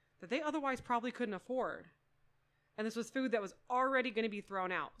that they otherwise probably couldn't afford. And this was food that was already going to be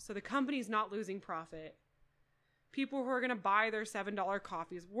thrown out. So the company's not losing profit. People who are going to buy their $7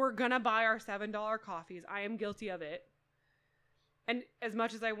 coffees, we're going to buy our $7 coffees. I am guilty of it. And as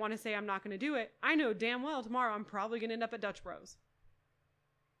much as I want to say I'm not going to do it, I know damn well tomorrow I'm probably going to end up at Dutch Bros.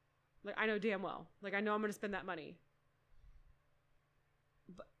 Like, I know damn well. Like, I know I'm going to spend that money.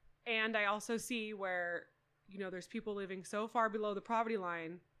 And I also see where, you know, there's people living so far below the poverty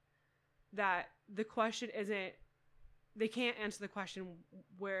line that the question isn't, they can't answer the question,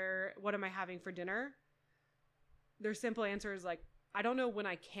 what am I having for dinner? Their simple answer is like, I don't know when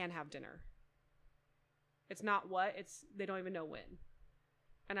I can have dinner. It's not what, they don't even know when.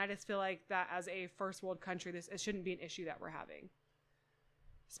 And I just feel like that as a first world country, it shouldn't be an issue that we're having.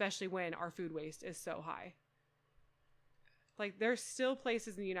 Especially when our food waste is so high. Like, there's still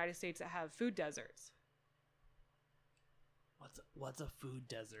places in the United States that have food deserts. What's a food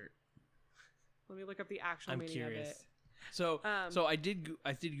desert? Let me look up the actual meaning curious. of it. So I did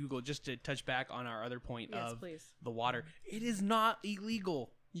Google, just to touch back on our other point yes, of please. The water. It is not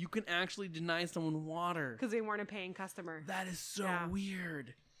illegal. You can actually deny someone water. Because they weren't a paying customer. That is so Yeah.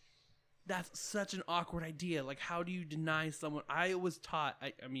 weird. That's such an awkward idea. Like, how do you deny someone? I was taught,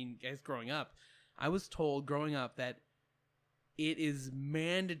 I mean, guys, growing up, I was told growing up that it is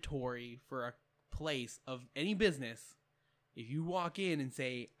mandatory for a place of any business, if you walk in and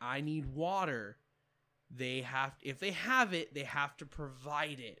say, I need water, they have, if they have it, they have to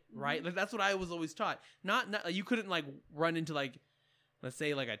provide it, right? Like, that's what I was always taught. Not you couldn't like run into like, let's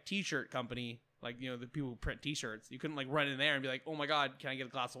say like a t-shirt company, like, you know, the people who print t-shirts. You couldn't like run in there and be like, oh my God, can I get a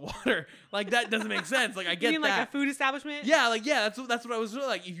glass of water? Like, that doesn't make sense. Like, I get you mean that. like a food establishment? Yeah, like, yeah, that's what I was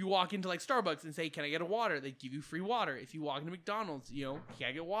like. If you walk into like Starbucks and say, can I get a water? They give you free water. If you walk into McDonald's, you know, can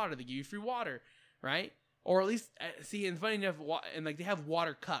I get water? They give you free water, right? Or at least, see, and funny enough, and like they have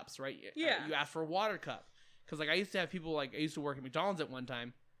water cups, right? Yeah. You ask for a water cup. Because like I used to have people, like I used to work at McDonald's at one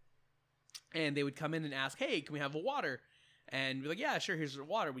time, and they would come in and ask, hey, can we have a water? And be like, yeah, sure, here's your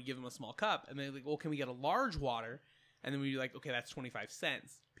water. We give them a small cup. And they're like, well, can we get a large water? And then we'd be like, okay, that's 25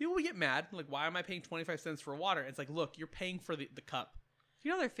 cents. People would get mad. Like, why am I paying 25 cents for water? It's like, look, you're paying for the cup. You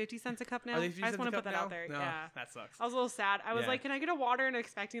know they're 50 cents a cup now? Are they I 50 just cents want a to put cup that now? out there. No, Yeah. that sucks. I was a little sad. I was Yeah. like, can I get a water? And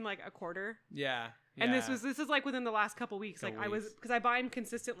expecting like a quarter. Yeah. And yeah. this is like within the last couple weeks. Couple Like I was, weeks. because I buy them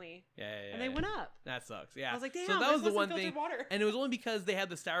consistently. Yeah, And they went up. That sucks. Yeah. I was like, damn, so that was the this one wasn't thing. filtered water. And it was only because they had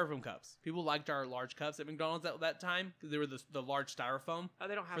the styrofoam cups. People liked our large cups at McDonald's at that time because they were the large styrofoam Oh,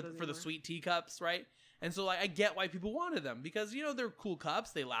 they don't have for, those for the anymore. sweet tea cups, right? And so like I get why people wanted them because, you know, they're cool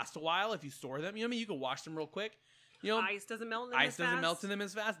cups. They last a while if you store them. You know what I mean? You can wash them real quick. You know, Ice doesn't melt in them ice as doesn't fast. melt in them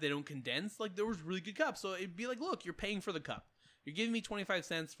as fast. They don't condense. Like, there was really good cups. So it'd be like, look, you're paying for the cup. You're giving me 25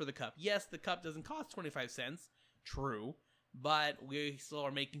 cents for the cup. Yes, the cup doesn't cost 25 cents. True. But we still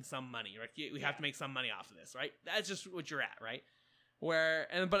are making some money, right? We have to make some money off of this, right? That's just what you're at, right?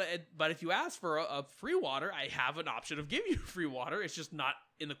 But if you ask for a free water, I have an option of giving you free water. It's just not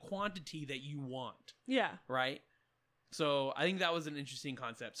in the quantity that you want, Yeah. right? So I think that was an interesting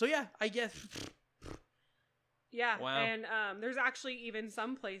concept. So yeah, I guess... Yeah. Wow. And there's actually even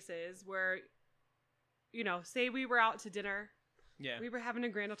some places where, you know, say we were out to dinner. Yeah. We were having a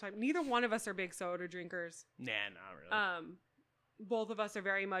grand old time. Neither one of us are big soda drinkers. Nah, not really. Both of us are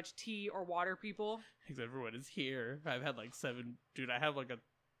very much tea or water people. Except for when it's here. I've had like 7... Dude, I have like a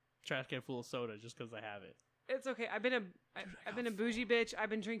trash can full of soda just because I have it. It's okay. I've been a bougie bitch. I've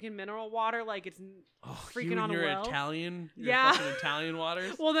been drinking mineral water like it's freaking you on and a your well. Italian? Your Yeah. fucking Italian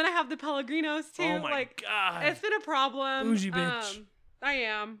waters? Well, then I have the Pellegrinos too. Oh my like, God. it's been a problem. Bougie bitch. I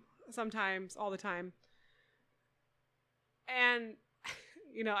am sometimes, all the time. And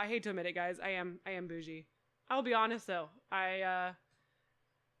you know, I hate to admit it, guys. I am bougie. I'll be honest though. I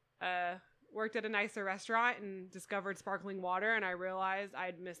worked at a nicer restaurant and discovered sparkling water, and I realized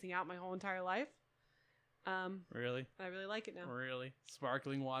I'd missing out my whole entire life. Really? I really like it now. Really?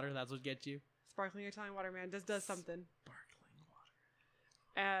 Sparkling water? That's what gets you? Sparkling Italian water, man, just does something. Sparkling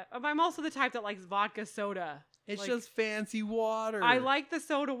water. I'm also the type that likes vodka soda. It's Like, just fancy water. I like the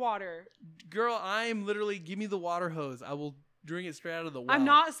soda water. Girl, I'm literally... Give me the water hose. I will drink it straight out of the well. I'm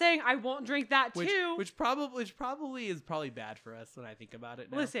not saying I won't drink that too. Which probably is bad for us when I think about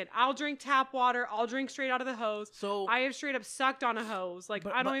it now. Listen, I'll drink tap water. I'll drink straight out of the hose. So... I have straight up sucked on a hose. Like,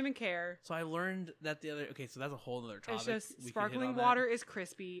 But- I don't but- even care. So I learned that the other... Okay, so that's a whole other topic. It's just We could hit sparkling on that. water is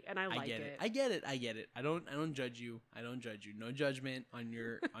crispy, and I like I get it. I get it. I don't judge you. No judgment on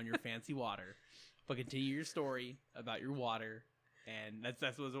your fancy water. But continue your story about your water, and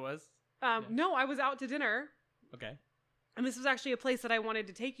that's what it was. No, I was out to dinner, Okay. and this was actually a place that I wanted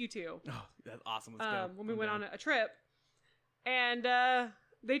to take you to. Oh, that's awesome. Let's go. When we went on a trip, and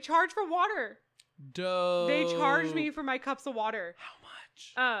they charge for water. Dope. They charged me for my cups of water.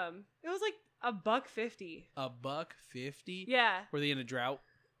 How much? It was like $1.50. $1.50. Yeah. Were they in a drought?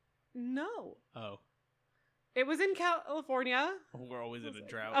 No. Oh, It was in California. we're always in a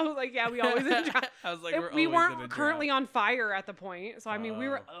drought. I was like, yeah, we always in a drought. I was like, We always in a weren't currently drought. on fire at the point, so I mean, we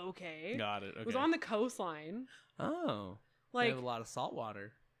were Oh. okay. Got it. Okay. It was on the coastline. Oh. They Like, have a lot of salt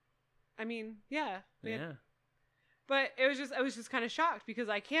water. I mean, yeah. we had- Yeah. But I was just kind of shocked because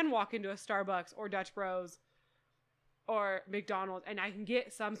I can walk into a Starbucks or Dutch Bros or McDonald's and I can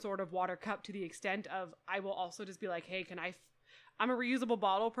get some sort of water cup to the extent of I will also just be like, hey, I'm a reusable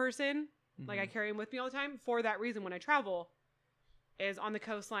bottle person. Like I carry them with me all the time for that reason. When I travel is on the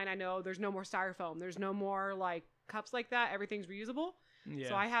coastline, I know there's no more styrofoam. There's no more like cups like that. Everything's reusable. Yeah.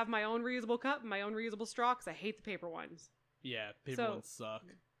 So I have my own reusable cup and my own reusable straw because I hate the paper ones. Yeah. Paper So- ones suck.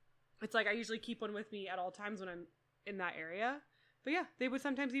 It's like I usually keep one with me at all times when I'm in that area. But yeah, they would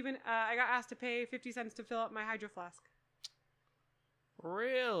sometimes even, I got asked to pay 50 cents to fill up my hydro flask.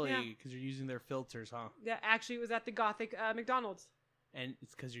 Really? Yeah. Because you're using their filters, huh? Yeah, actually it was at the Gothic McDonald's. And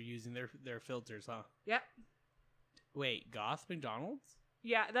it's because you're using their filters, huh? Yep. Wait, Goth McDonald's?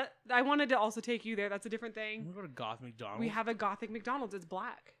 Yeah, that I wanted to also take you there. That's a different I'm thing. gonna go to Goth McDonald's. We have a Gothic McDonald's. It's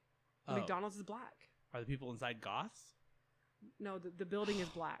black. The Oh. McDonald's is black. Are the people inside Goths? No, the building is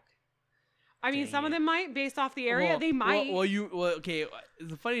black. I mean, Dang some of it. them might, based off the area. They might. Okay.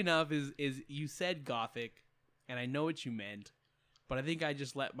 The funny enough is you said Gothic, and I know what you meant, but I think I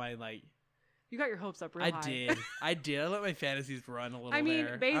just let my You got your hopes up real I high. did. I let my fantasies run a little. I mean,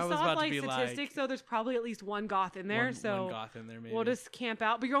 there. based I was off about to like be statistics, though, there's probably at least one goth in there. one Goth in there, maybe. we'll just camp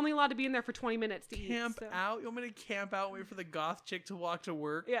out. But you're only allowed to be in there for 20 minutes to camp eat. So. out. You want me to camp out, and wait for the Goth chick to walk to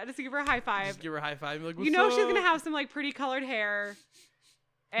work? Yeah, just to give her a high five. Just give her a high five. And be like, You know "What's she's gonna up?" have some like pretty colored hair,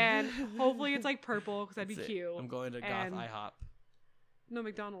 and hopefully it's like purple because that'd be That's it. cute. I'm going to Goth And- IHOP. No,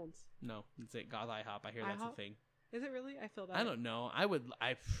 McDonald's. No, it's it. Goth IHOP. I hear that's a IHOP? thing. Is it really? I feel that. I don't know.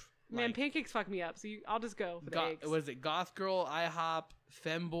 Man, like, pancakes fuck me up. So I'll just go for the eggs. What is it? Goth Girl, IHOP,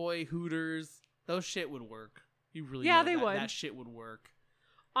 Femboy, Hooters. Those shit would work. You really? Yeah, know they that, would. That shit would work.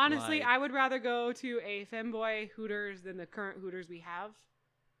 Honestly, like- I would rather go to a Femboy Hooters than the current Hooters we have.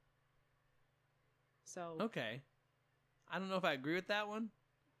 So Okay. I don't know if I agree with that one,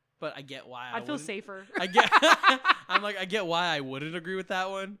 but I get why. I'd feel wouldn't. safer. I get. I get why I wouldn't agree with that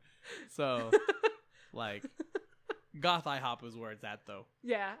one. So, like, Goth IHOP is where it's at, though.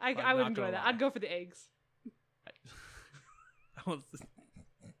 Yeah, I'm I would not enjoy gonna that. lie. I'd go for the eggs. I was-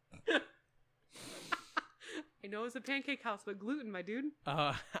 I know it's a pancake house, but gluten, my dude.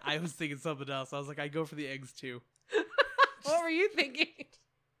 I was thinking something else. I was like, I go for the eggs too. What were you thinking?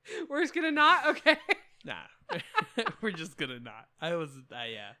 We're just gonna not? Okay. Nah, we're just gonna not.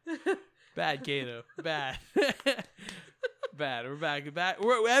 Yeah. Bad Kato. Bad. Bad. We're back.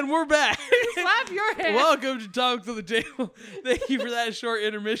 We're back. Slap your hand. Welcome to Talks on the Table. Thank you for that short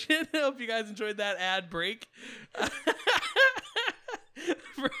intermission. I hope you guys enjoyed that ad break.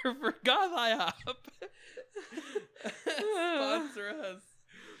 for Goth IHOP. Sponsor us.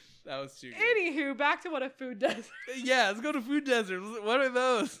 That was too good. Anywho, back to what a food does. Yeah, let's go to Food Desert. What are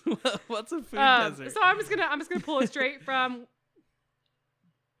those? What's a Food Desert? So I'm just gonna pull it straight from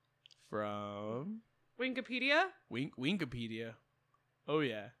From Wikipedia. Winkipedia. Oh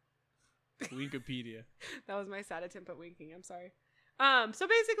yeah, Winkipedia. That was my sad attempt at winking. I'm sorry. So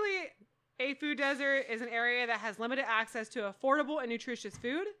basically, a food desert is an area that has limited access to affordable and nutritious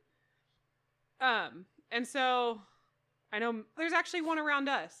food. And so I know there's actually one around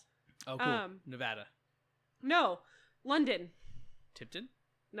us. Oh cool. Nevada. No, London. Tipton?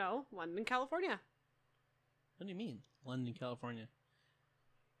 No, London, California. What do you mean? London, California.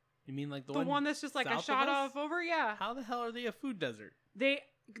 You mean like the one that's just like a south of shot us? off over? Yeah. How the hell are they a food desert?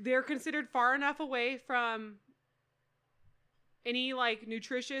 They're considered far enough away from any like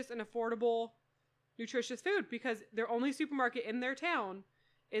nutritious and affordable nutritious food because their only supermarket in their town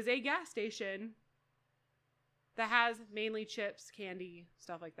is a gas station that has mainly chips, candy,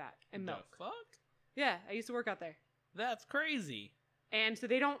 stuff like that, and The milk. fuck? Yeah, I used to work out there. That's crazy. And so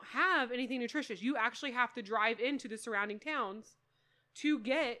they don't have anything nutritious. You actually have to drive into the surrounding towns to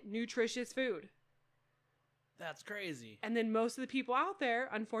get nutritious food. That's crazy. And then most of the people out there,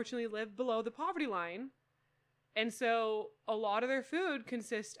 unfortunately, live below the poverty line. And so a lot of their food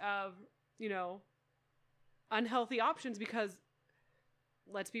consists of, unhealthy options because,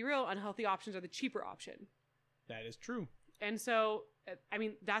 let's be real, unhealthy options are the cheaper option. That is true. And so, I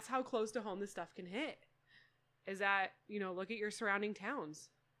mean, that's how close to home this stuff can hit. Is that, look at your surrounding towns.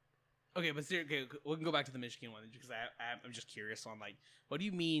 Okay, but seriously, we can go back to the Michigan one because I'm just curious on like, what do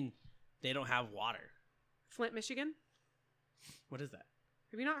you mean they don't have water? Flint, Michigan? What is that?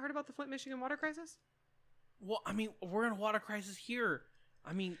 Have you not heard about the Flint, Michigan water crisis? Well, I mean, we're in a water crisis here.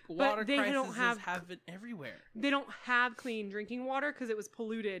 I mean, But water they don't crises have- have it everywhere. They don't have clean drinking water because it was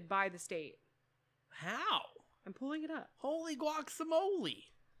polluted by the state. How? I'm pulling it up. Holy guacamole.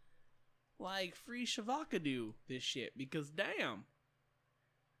 Like, free Shavakadu this shit, because damn.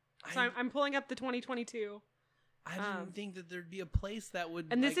 So I'm pulling up the 2022. I didn't think that there'd be a place that would.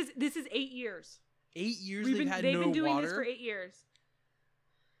 And like, this is 8 years. 8 years They've they've been doing water. this for 8 years.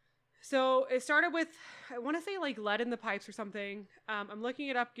 So it started with, I want to say like lead in the pipes or something. I'm looking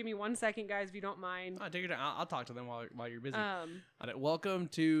it up. Give me 1 second, guys, if you don't mind. Oh, take your time. I'll talk to them while you're busy. Um, All right, welcome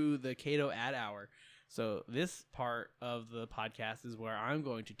to the Cato Ad Hour. So this part of the podcast is where I'm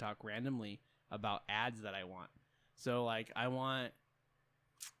going to talk randomly about ads that I want. So like I want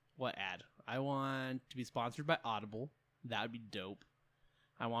what ad? I want to be sponsored by Audible. That would be dope.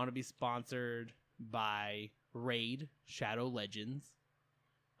 I want to be sponsored by Raid Shadow Legends.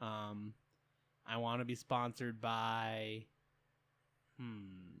 I want to be sponsored by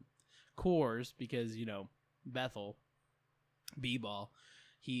Coors because Bethel. B-Ball.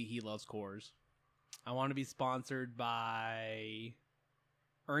 He loves Coors. I want to be sponsored by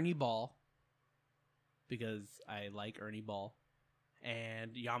Ernie Ball because I like Ernie Ball,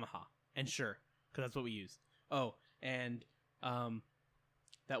 and Yamaha, and Sure, because that's what we use. Oh, and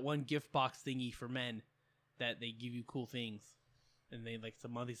that one gift box thingy for men that they give you cool things, and they like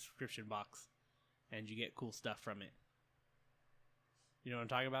some monthly subscription box, and you get cool stuff from it. You know what I'm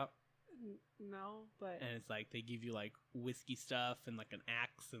talking about? No, but And it's like they give you like whiskey stuff and like an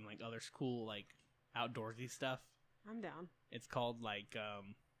axe and like other cool like outdoorsy stuff. I'm down. It's called like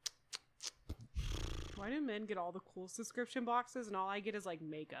Why do men get all the cool subscription boxes and all I get is like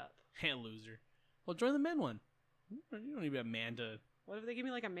makeup? hey loser. Well, join the men one. You don't need to be a man to What if they give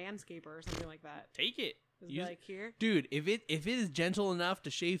me like a manscaper or something like that? take it. Is it Use- like here? Dude, if it is gentle enough to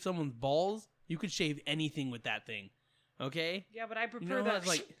shave someone's balls, you could shave anything with that thing. Okay? Yeah, but I prefer You know how that much,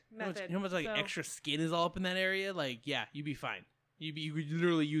 like, method. you know how much like so- extra skin is all up in that area? Like, yeah, you'd be fine. You could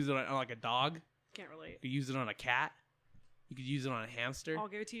literally use it on like a dog. Can't relate. You could use it on a cat. You could use it on a hamster. I'll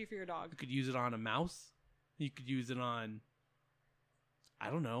give it to you for your dog. You could use it on a mouse. You could use it on, I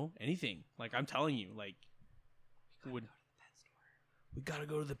don't know, anything. Like, I'm telling you, like, would we gotta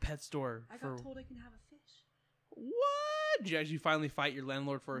go to the pet store I for got told I can have a fish. what? Did you actually finally fight your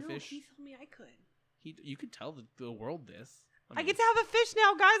landlord for a No, fish? he told me I could. You could tell the world this. I mean, get to have a fish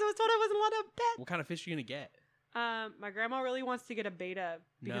now, guys. I was told I wasn't allowed to have a pet. What kind of fish are you gonna get? My grandma really wants to get a beta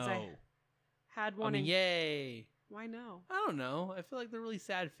because No. I had I one. mean, in- yay. Why no? I don't know. I feel like they're really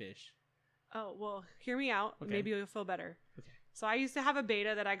sad fish. Oh well, hear me out. Okay. Maybe you'll feel better. Okay. So I used to have a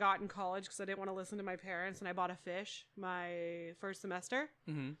beta that I got in college because I didn't want to listen to my parents, and I bought a fish my first semester,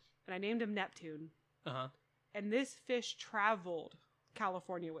 Mm-hmm. and I named him Neptune. Uh-huh. And this fish traveled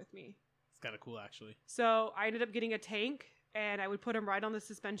California with me. It's kind of cool, actually. So I ended up getting a tank, and I would put him right on the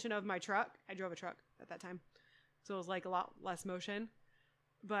suspension of my truck. I drove a truck at that time, so it was like a lot less motion.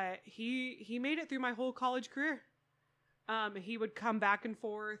 But he made it through my whole college career. He would come back and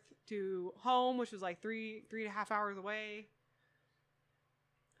forth to home, which was like 3.5 hours away.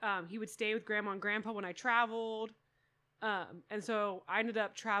 He would stay with grandma and grandpa when I traveled. And so I ended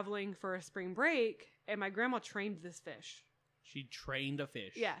up traveling for a spring break, and my grandma trained this fish. She trained a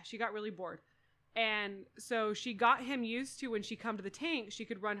fish. Yeah, she got really bored. And so she got him used to when she come to the tank, she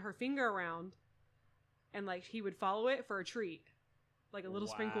could run her finger around and like he would follow it for a treat. Like a little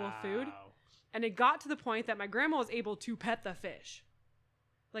sprinkle of food. Wow. And it got to the point that my grandma was able to pet the fish.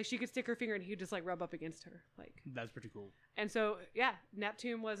 Like she could stick her finger and he'd just like rub up against her. Like That's pretty cool. and so yeah,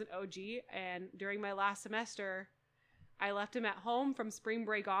 Neptune was an OG, and during my last semester I left him at home from spring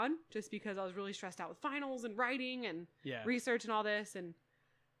break on just because I was really stressed out with finals and writing and Yeah. research and all this, and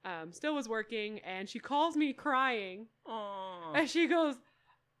still was working, and she calls me crying Aww. and she goes,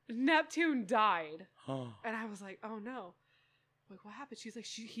 Neptune died. And I was like, oh no. Like, what happened? She's like,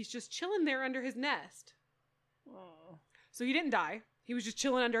 he's just chilling there under his nest. So he didn't die. He was just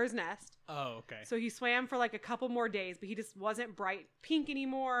chilling under his nest. Oh, okay. So he swam for like a couple more days, but he just wasn't bright pink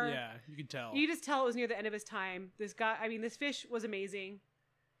anymore. Yeah, you can tell. You just tell it was near the end of his time. This guy, I mean, this fish was amazing.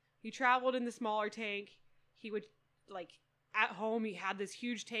 He traveled in the smaller tank. He would, like, at home, he had this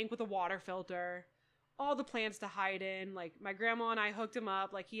huge tank with a water filter, all the plants to hide in. Like, my grandma and I hooked him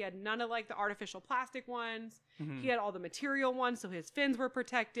up. Like, he had none of, like, the artificial plastic ones. Mhm. He had all the material ones, so his fins were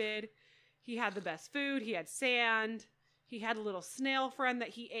protected. He had the best food. He had sand. He had a little snail friend that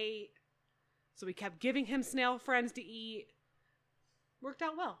he ate. So we kept giving him snail friends to eat. Worked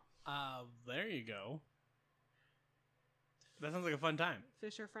out well. There you go. That sounds like a fun time.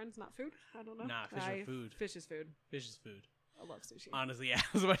 Fish are friends, not food? I don't know. Nah, fish are food. Fish is food. Fish is food. I love sushi. Honestly, yeah. I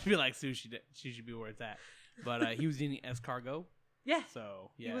was about to be like sushi. She should be where it's at. But he was eating escargot. Yeah.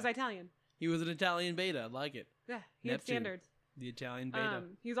 So, yeah. He was Italian. He was an Italian beta. I like it. Yeah. He had Neptune. standards. The Italian beta.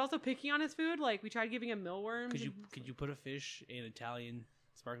 He was also picky on his food. Like, we tried giving him mealworms. Could you put a fish in Italian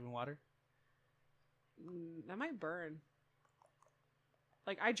sparkling water? That might burn.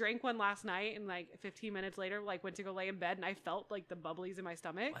 Like, I drank one last night, and like 15 minutes later, like went to go lay in bed, and I felt like the bubblies in my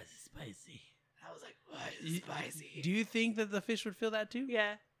stomach. Why is it spicy? I was like, "Why is it spicy?" Do you think that the fish would feel that too?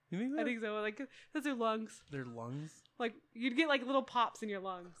 Yeah, You think I think so. Like, that's their lungs. their lungs? Like, you'd get like little pops in your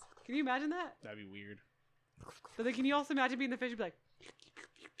lungs. Can you imagine that? That'd be weird. But then, can you also imagine being the fish and be like,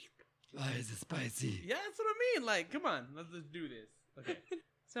 Why is it spicy? Yeah, that's what I mean. Like, come on, let's just do this. Okay.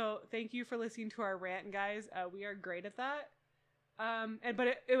 So thank you for listening to our rant, guys. We are great at that.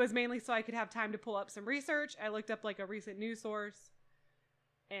 But it was mainly so I could have time to pull up some research. I looked up like a recent news source,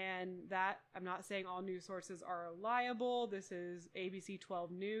 and that I'm not saying all news sources are reliable. This is ABC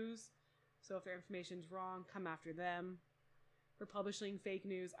 12 News. So if their information's wrong, come after them. For publishing fake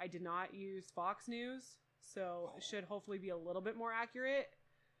news, I did not use Fox News. so it should hopefully be a little bit more accurate.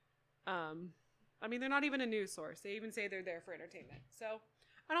 I mean, they're not even a news source. They even say they're there for entertainment. So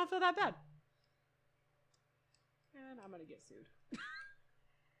I don't feel that bad. And I'm going to get sued.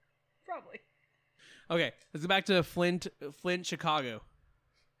 Probably. Okay, let's go back to Flint, Chicago.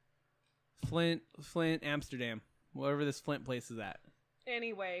 Flint, Amsterdam. Wherever this Flint place is at.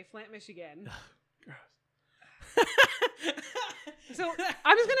 Anyway, Flint, Michigan. So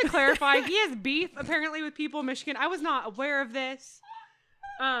I'm just going to clarify. He has beef, apparently, with people in Michigan. I was not aware of this.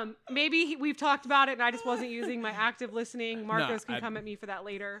 Maybe we've talked about it and I just wasn't using my active listening. Marcos can come at me for that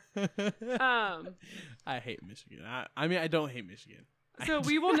later. I hate Michigan. I mean, I don't hate Michigan. So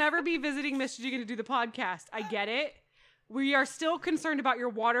we will never be visiting Michigan to do the podcast. I get it. We are still concerned about your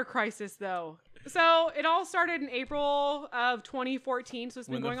water crisis, though. So it all started in April of 2014. So it's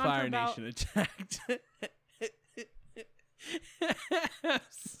been going on for about... When the Fire Nation attacked. I'm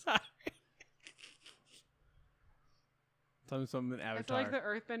sorry. Tell me something in Avatar. I feel like the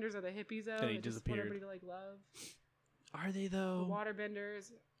Earthbenders are the hippies, though. Then he They just disappeared. want everybody to, like, love. Are they, though? The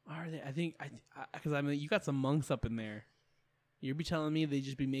Waterbenders. Are they? I think... Because, I mean, you got some monks up in there. You'd be telling me they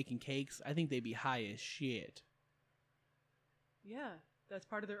just be making cakes? I think they'd be high as shit. Yeah, that's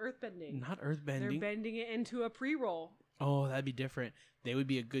part of their earthbending. Not earthbending. They're bending it into a pre-roll. Oh, that'd be different. They would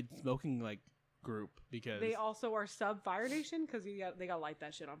be a good smoking, like, group because... They also are sub-Fire Nation because they got to light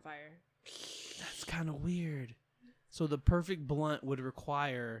that shit on fire. That's kind of weird. So the perfect blunt would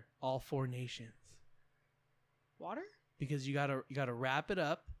require all 4 nations. Water? Because you gotta wrap it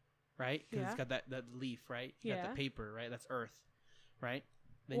up, right? Because it's Yeah. got that leaf, right? You got Yeah. the paper, right? That's earth, right?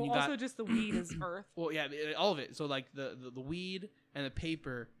 Then Well, you got also just the weed is earth. well, yeah, all of it. So like the weed and the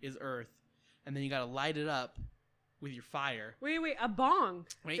paper is earth, and then you gotta light it up with your fire. Wait, a bong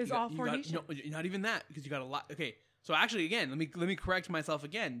Right? is all 4 nations. No, not even that because you got a lot. Okay, so actually, again, let me correct myself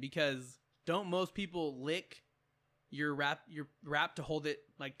again because don't most people lick your wrap to hold it,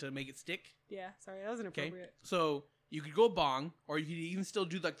 like to make it stick? Yeah, sorry, that was Okay, inappropriate. so you could go bong, or you could even still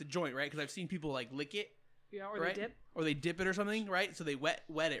do like the joint, right? Because I've seen people like lick it, Yeah, or right? they dip. Or they dip it or something, right? So they wet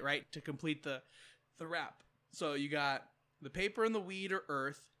it, right, to complete the wrap. So you got the paper and the weed or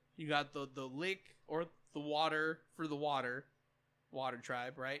earth. You got the lick or the water for the water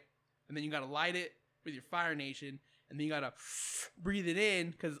tribe, right? And then you got to light it with your Fire Nation, and then you got to breathe it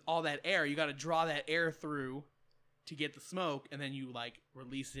in because all that air, you got to draw that air through to get the smoke, and then you like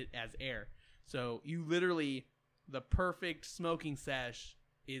release it as air. So you literally, the perfect smoking sesh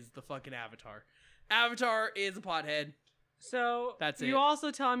is the fucking Avatar. Avatar is a pothead. So That's you it.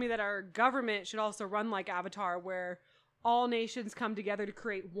 also telling me that our government should also run like Avatar, where all nations come together to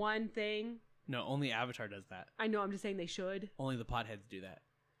create one thing. No, only Avatar does that. I know, I'm just saying they should. Only the potheads do that.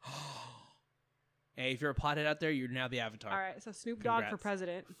 Hey, if you're a pothead out there, you're now the Avatar. All right, so Snoop Dogg for Congrats.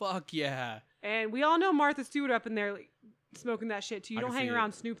 president. Fuck yeah. And we all know Martha Stewart up in there like, smoking that shit too. You I don't can hang see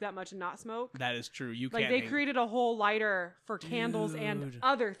around Snoop that much and not smoke. That is true. You Like can't they hang- created a whole lighter for candles and Dude.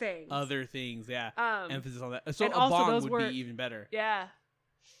 other things. other things, yeah. Emphasis on that. So and a also bong those would were- be even better. Yeah.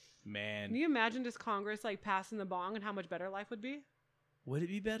 Man. Can you imagine just Congress like passing the bong and how much better life would be? Would it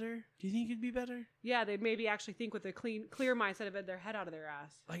be better? Do you think it'd be better? Yeah, they'd maybe actually think with a clear mind instead of their head out of their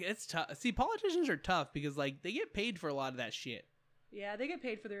ass. Like, it's tough. See, politicians are tough because, like, they get paid for a lot of that shit. Yeah, they get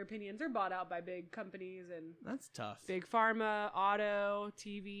paid for their opinions. They're bought out by big companies and That's tough. big pharma, auto,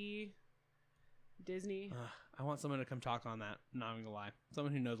 TV, Disney. I want someone to come talk on that. I'm not even gonna lie.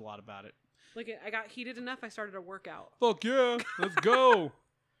 Someone who knows a lot about it. Look, I got heated enough. I started a workout. Fuck yeah. Let's go.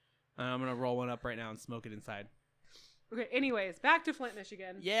 I'm gonna roll one up right now and smoke it inside. Okay. Anyways, back to Flint,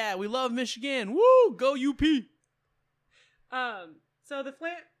 Michigan. Yeah, we love Michigan. Woo! Go UP. So the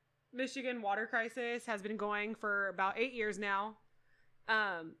Flint, Michigan water crisis has been going for about 8 years now.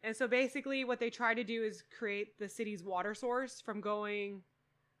 And so basically what they try to do is create the city's water source from going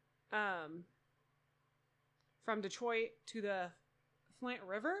from Detroit to the Flint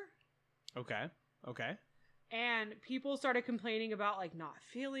River. Okay. And people started complaining about like not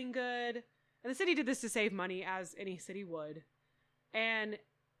feeling good. And the city did this to save money, as any city would. And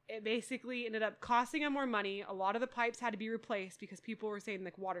it basically ended up costing them more money. A lot of the pipes had to be replaced because people were saying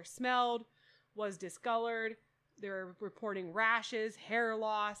like water smelled, was discolored. They were reporting rashes, hair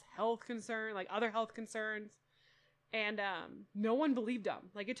loss, health concern, like other health concerns. And no one believed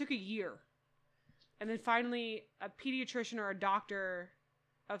them. Like it took a year. And then finally a pediatrician or a doctor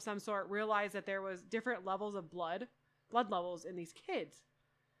of some sort realized that there was different levels of blood levels in these kids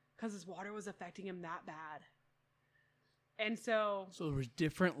because this water was affecting him that bad. And so there was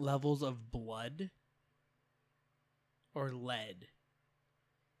different levels of blood or lead.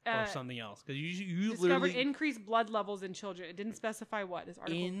 or something else? Because you discovered literally increased blood levels in children. It didn't specify what this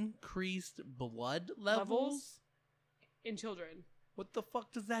article increased blood levels in children. What the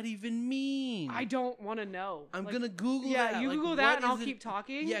fuck does that even mean? I don't want to know. I'm gonna Google that. Yeah, you Like, Google that, and what I'll is it- keep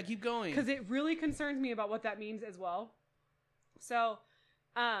talking. Yeah, keep going. Because it really concerns me about what that means as well. So,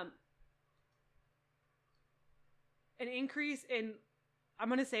 an increase in, I'm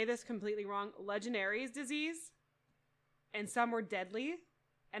going to say this completely wrong, Legionnaires' disease, and some were deadly,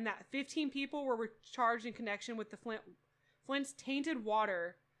 and that 15 people were charged in connection with the Flint's tainted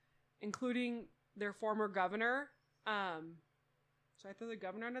water, including their former governor. Should I throw the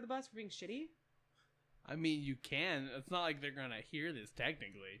governor under the bus for being shitty? I mean, you can. It's not like they're gonna hear this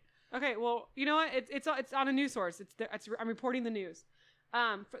technically. Okay, well, you know what? It's on a news source. I'm reporting the news.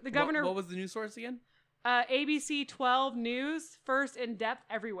 The governor. What was the news source again? ABC 12 News, first in depth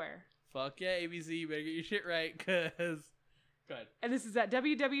everywhere. Fuck yeah, ABC, you better get your shit right, cause. Go ahead. And this is at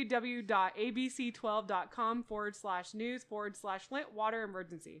www.abc12.com/news/Flint water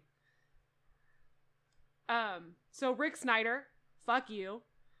emergency. So Rick Snyder, fuck you.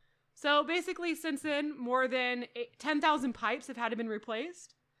 So basically, since then, more than 10,000 pipes have had to been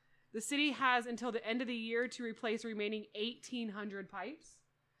replaced. The city has until the end of the year to replace the remaining 1,800 pipes.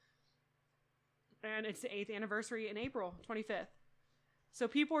 And it's the 8th anniversary in April 25th. So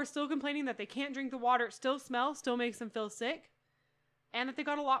people are still complaining that they can't drink the water. It still smells, still makes them feel sick. And that they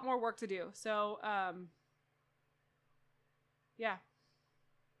got a lot more work to do. So, yeah.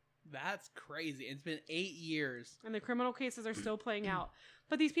 That's crazy. It's been 8 years. And the criminal cases are still playing out.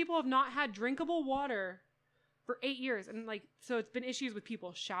 But these people have not had drinkable water for 8 years. And, like, so it's been issues with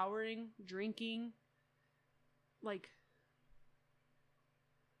people showering, drinking, like,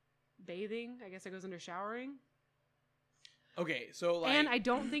 bathing. I guess it goes under showering. Okay, so, like. And I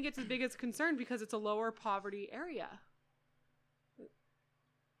don't think it's as big as a concern because it's a lower poverty area.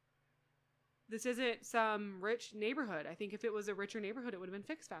 This isn't some rich neighborhood. I think if it was a richer neighborhood, it would have been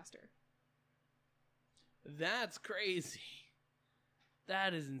fixed faster. That's crazy.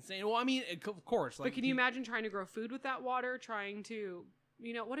 That is insane. Well, I mean, of course. Like, But can you imagine trying to grow food with that water? Trying to,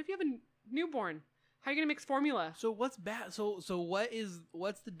 what if you have a newborn? How are you going to mix formula? So what's bad? So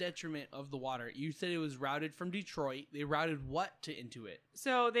what's the detriment of the water? You said it was routed from Detroit. They routed what into it?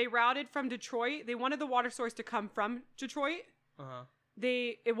 So they routed from Detroit. They wanted the water source to come from Detroit. Uh-huh.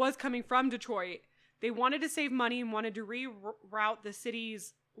 It was coming from Detroit. They wanted to save money and wanted to reroute the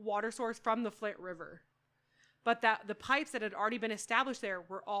city's water source from the Flint River. But that the pipes that had already been established there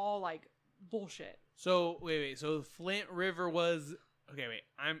were all like bullshit. So wait. So the Flint River was okay. Wait,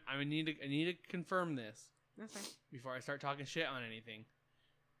 I need to confirm this. That's fine. Before I start talking shit on anything.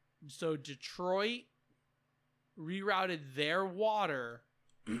 So Detroit rerouted their water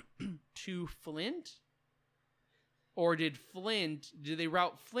to Flint, or did they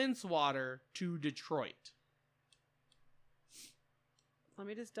route Flint's water to Detroit? Let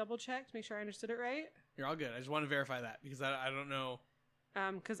me just double check to make sure I understood it right. You're all good. I just want to verify that because I don't know.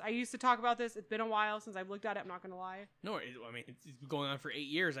 Because I used to talk about this. It's been a while since I've looked at it. I'm not going to lie. No, I mean, it's been going on for 8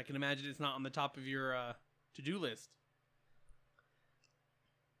 years. I can imagine it's not on the top of your to-do list.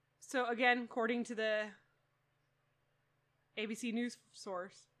 So again, according to the ABC News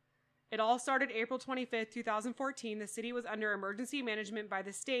source, it all started April 25th, 2014. The city was under emergency management by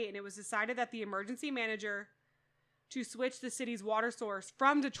the state, and it was decided that the emergency manager to switch the city's water source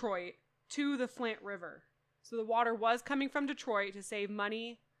from Detroit to the Flint River. So the water was coming from Detroit to save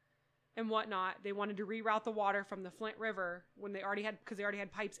money and whatnot. They wanted to reroute the water from the Flint River when they already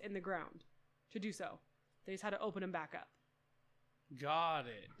had pipes in the ground to do so. They just had to open them back up. Got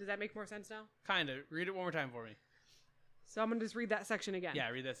it. Does that make more sense now? Kind of. Read it one more time for me. So I'm going to just read that section again. Yeah,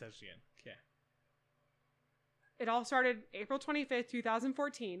 read that section again. Okay. It all started April 25th,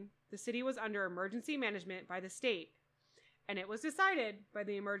 2014. The city was under emergency management by the state, and it was decided by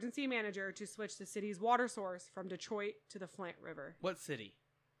the emergency manager to switch the city's water source from Detroit to the Flint River. What city?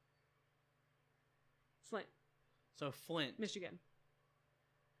 Flint. So Flint. Michigan.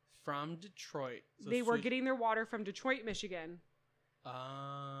 From Detroit. So they were getting their water from Detroit, Michigan.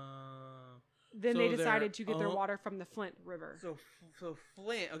 Then so they decided to get their water from the Flint River. So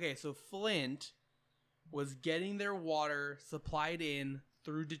Flint. Okay, so Flint was getting their water supplied in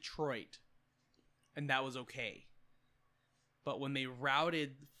through Detroit, and that was okay. But when they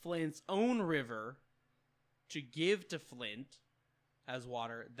routed Flint's own river to give to Flint as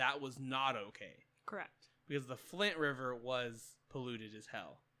water, that was not okay. Correct. Because the Flint River was polluted as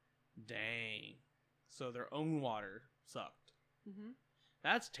hell. Dang. So their own water sucked. Mm-hmm.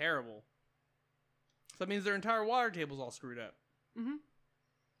 That's terrible. So that means their entire water table's all screwed up. Mm-hmm.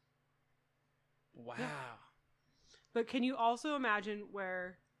 Wow. Yeah. But can you also imagine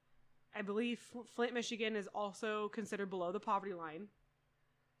where I believe Flint, Michigan is also considered below the poverty line.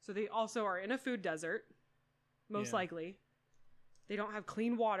 So they also are in a food desert, most likely. They don't have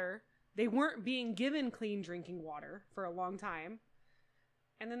clean water. They weren't being given clean drinking water for a long time.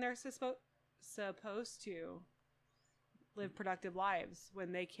 And then they're supposed to live productive lives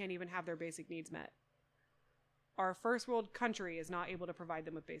when they can't even have their basic needs met. Our first world country is not able to provide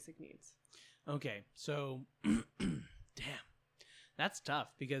them with basic needs. Okay, so damn. That's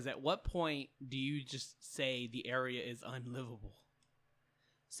tough because at what point do you just say the area is unlivable?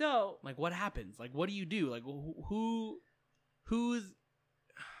 So, like, what happens? Like, what do you do? Like, who's?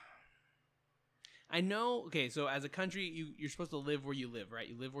 I know. Okay, so as a country, you're supposed to live where you live, right?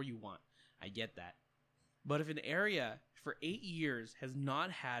 You live where you want. I get that. But if an area for 8 years has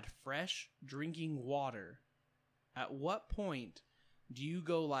not had fresh drinking water, at what point do you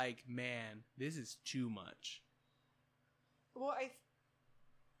go like, man, this is too much? Well,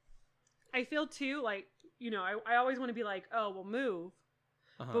 I feel too, like, you know, I always want to be like, oh, well, move.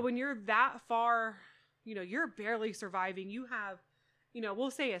 But when you're that far, you know, you're barely surviving. You have, you know, we'll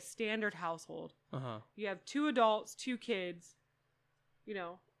say a standard household. You have 2 adults, 2 kids, you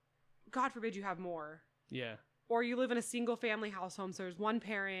know, God forbid you have more. Yeah. Or you live in a single family household, so there's 1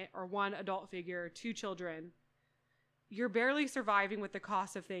 parent or 1 adult figure, 2 children. You're barely surviving with the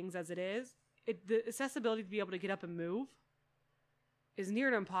cost of things as it is. The accessibility to be able to get up and move is near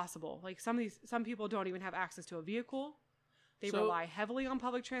to impossible. Like some people don't even have access to a vehicle. They rely heavily on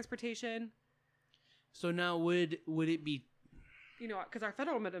public transportation. So now would it be, you know, because our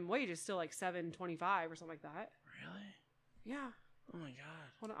federal minimum wage is still like $7.25 or something like that. Really? Yeah. Oh my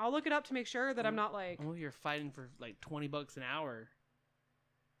god. Hold on, I'll look it up to make sure that I'm not like. Oh, you're fighting for like $20 an hour.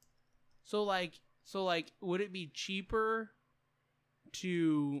 So like, would it be cheaper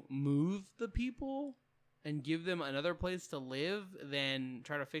to move the people and give them another place to live than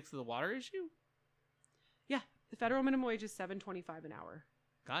try to fix the water issue? Yeah, the federal minimum wage is $7.25 an hour.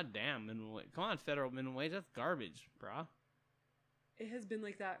 God damn, minimum wage. Come on, federal minimum wage. That's garbage, brah. It has been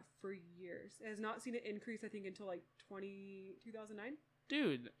like that for years. It has not seen an increase, I think, until like 2009.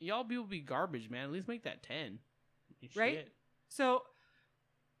 Dude, y'all people be garbage, man. At least make that 10. Right? Shit. So,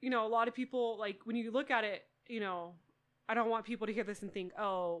 you know, a lot of people, like, when you look at it, you know, I don't want people to hear this and think,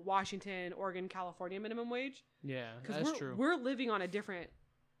 oh, Washington, Oregon, California minimum wage. Yeah, that's true. We're living on a different,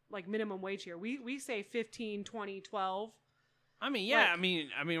 like, minimum wage here. We say 15, 20, 12. I mean, yeah, like,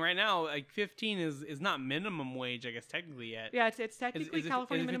 I mean, right now, like 15 is not minimum wage, I guess, technically yet. Yeah, it's technically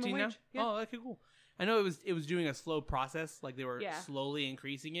California minimum wage. Yeah. Oh, okay, cool. I know it was doing a slow process, like they were slowly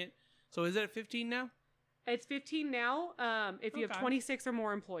increasing it. So is it at 15 now? It's 15 now. If you have 26 or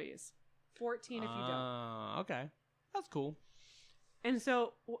more employees, 14 if you don't. Okay, that's cool. And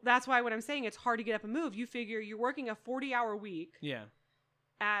so that's why when I'm saying it's hard to get up and move, you figure you're working a 40-hour week. Yeah.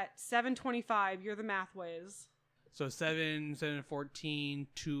 At $7.25, you're the math whiz. So 7, 14,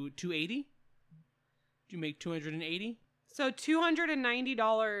 280? Do you make $280? So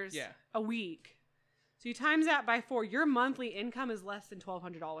 $290 a week. So you times that by 4, your monthly income is less than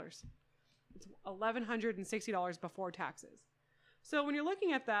 $1,200. It's $1,160 before taxes. So when you're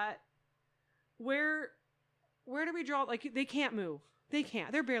looking at that, where do we draw? Like, they can't move. They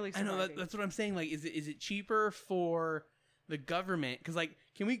can't. They're barely surviving. I know, that's what I'm saying. Like, is it cheaper for the government? Because, like,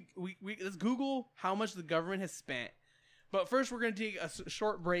 can we let's Google how much the government has spent. But first, we're going to take a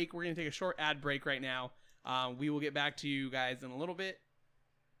short break. We're going to take a short ad break right now. We will get back to you guys in a little bit.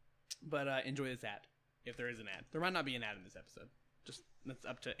 But enjoy this ad, if there is an ad. There might not be an ad in this episode. Just, that's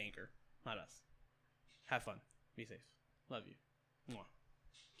up to Anchor, not us. Have fun. Be safe. Love you. Mwah.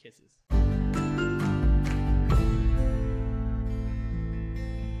 Kisses.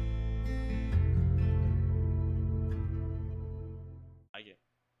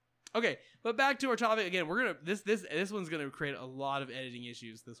 Okay, but back to our topic again. We're gonna this one's gonna create a lot of editing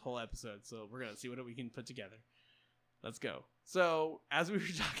issues this whole episode, so we're gonna see what we can put together. Let's go. So as we were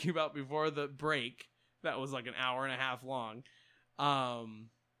talking about before the break, that was like an hour and a half long.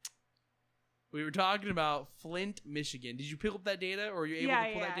 We were talking about Flint, Michigan. Did you pick up that data, or were you able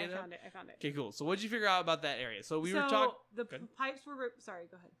to pull that data? I found it. Okay, cool. So what did you figure out about that area? So we were talking. The pipes were. Sorry,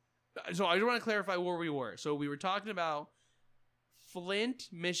 go ahead. So I just want to clarify where we were. So we were talking about Flint,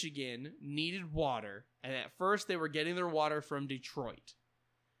 Michigan needed water, and at first they were getting their water from Detroit.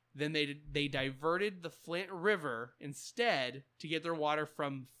 Then they diverted the Flint River instead to get their water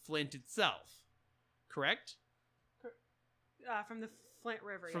from Flint itself. Correct? From the Flint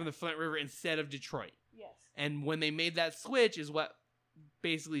River. From the Flint River instead of Detroit. Yes. And when they made that switch is what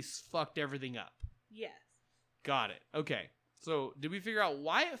basically fucked everything up. Yes. Got it. Okay. So did we figure out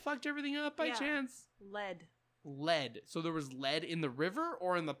why it fucked everything up by chance? Lead. Lead. So there was lead in the river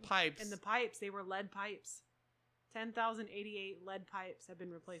or in the pipes? In the pipes. They were lead pipes. 10,088 lead pipes have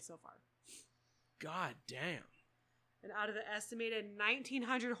been replaced so far. God damn. And out of the estimated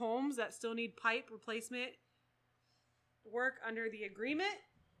 1,900 homes that still need pipe replacement work under the agreement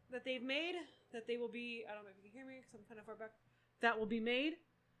that they've made, that they will be, I don't know if you can hear me because I'm kind of far back, that will be made.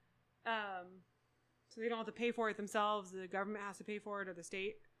 So they don't have to pay for it themselves. The government has to pay for it, or the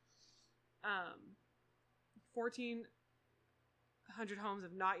state. 1,400 homes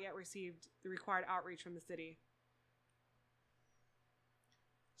have not yet received the required outreach from the city.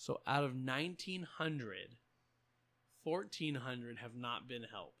 So out of 1,900, 1,400 have not been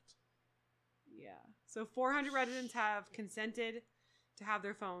helped. Yeah. So 400 residents have consented to have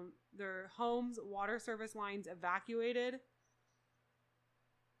their homes' water service lines evacuated,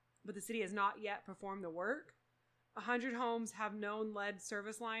 but the city has not yet performed the work. 100 homes have known lead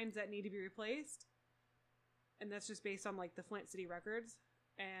service lines that need to be replaced, and that's just based on like the Flint City records.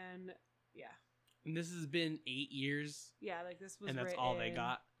 And yeah. And this has been 8 years. Yeah, like this was, and that's written, all they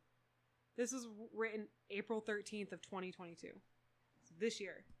got. This was written April 13th of 2022, so this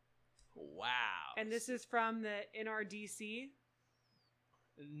year. Wow. And this is from the NRDC,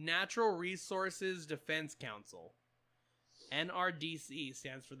 Natural Resources Defense Council. NRDC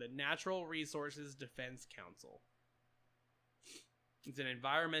stands for the Natural Resources Defense Council. It's an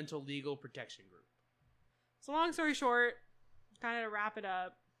environmental legal protection group. So long story short, kind of to wrap it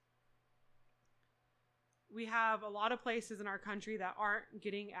up, we have a lot of places in our country that aren't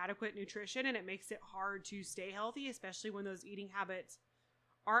getting adequate nutrition, and it makes it hard to stay healthy, especially when those eating habits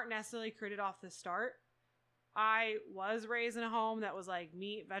aren't necessarily created off the start. I was raised in a home that was like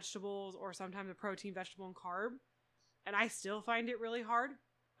meat, vegetables, or sometimes a protein, vegetable, and carb, and I still find it really hard.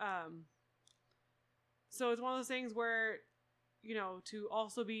 So it's one of those things where, you know, to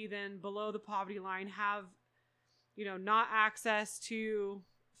also be then below the poverty line, have, you know, not access to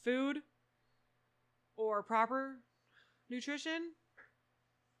food or proper nutrition,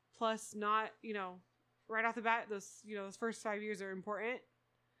 plus not, you know, right off the bat, those first 5 years are important,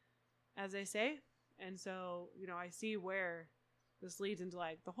 as they say. And so, you know, I see where this leads into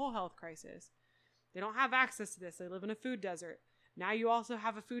like the whole health crisis. They don't have access to this. They live in a food desert. Now you also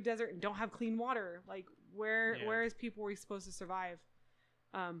have a food desert and don't have clean water. Like where is people were supposed to survive?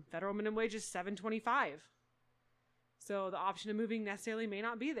 Federal minimum wage is $7.25. So the option of moving necessarily may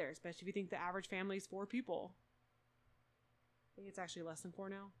not be there, especially if you think the average family is 4 people. I think it's actually less than 4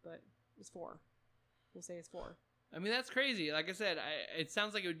 now, but it's 4. We'll say it's 4. I mean, that's crazy. Like I said, it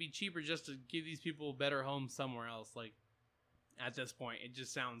sounds like it would be cheaper just to give these people better homes somewhere else. Like, at this point, it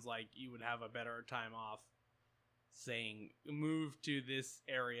just sounds like you would have a better time off saying, move to this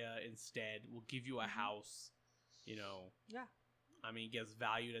area instead. We'll give you a house, you know. Yeah. I mean, it gets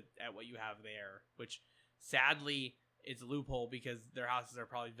valued at what you have there, which sadly, it's a loophole because their houses are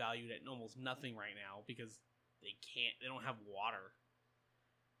probably valued at almost nothing right now because they don't have water.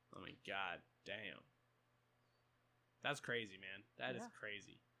 Oh my God, damn. That's crazy, man. That is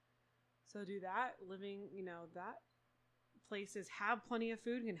crazy. So do that. Living, you know, that places have plenty of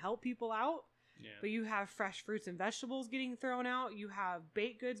food, can help people out. Yeah. But you have fresh fruits and vegetables getting thrown out. You have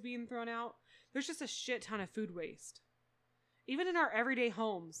baked goods being thrown out. There's just a shit ton of food waste. Even in our everyday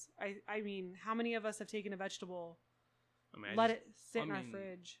homes. I mean, how many of us have taken a vegetable, let it sit in our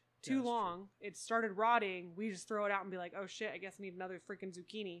fridge too long, it started rotting, we just throw it out and be like, oh shit, I guess I need another freaking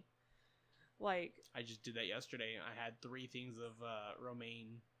zucchini. Like, I just did that yesterday. I had 3 things of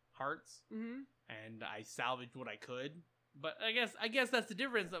romaine hearts, and I salvaged what I could. But I guess that's the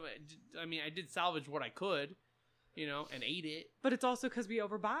difference. I mean, I did salvage what I could, you know, and ate it. But it's also because we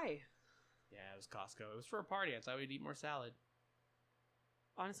overbuy. Yeah, it was Costco. It was for a party. I thought we'd eat more salad.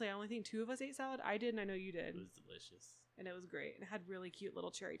 Honestly, I only think 2 of us ate salad. I did, and I know you did. It was delicious. And it was great. It had really cute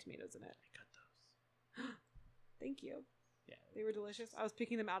little cherry tomatoes in it. I cut those. Thank you. Yeah. They were delicious. I was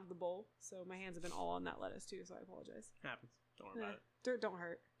picking them out of the bowl, so my hands have been all on that lettuce too, so I apologize. Happens. Don't worry about it. Dirt don't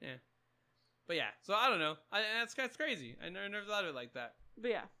hurt. Yeah. But yeah, so I don't know. That's crazy. I never thought of it like that.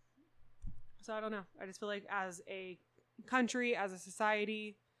 But yeah. So I don't know. I just feel like as a country, as a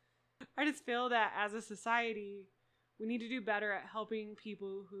society, I just feel that as a society, we need to do better at helping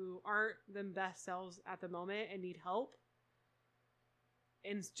people who aren't their best selves at the moment and need help.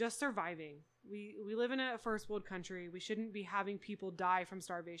 And just surviving. We live in a first world country. We shouldn't be having people die from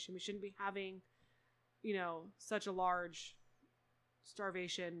starvation. We shouldn't be having, you know, such a large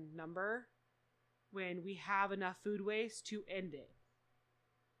starvation number when we have enough food waste to end it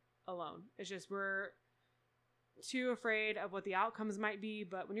alone. It's just we're too afraid of what the outcomes might be.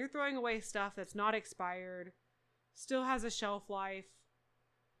 But when you're throwing away stuff that's not expired, still has a shelf life,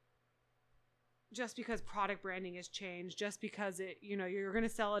 just because product branding has changed, just because you're going to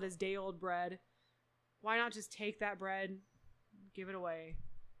sell it as day old bread, why not just take that bread, give it away?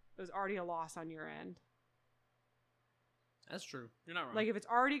 It was already a loss on your end. That's true. You're not wrong. Like, if it's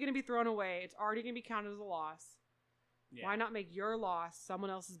already going to be thrown away, it's already going to be counted as a loss. Yeah. Why not make your loss someone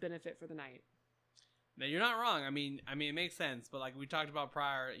else's benefit for the night? No, you're not wrong. I mean, it makes sense. But like we talked about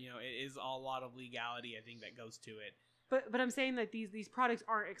prior, it is a lot of legality, I think, that goes to it. But I'm saying that these products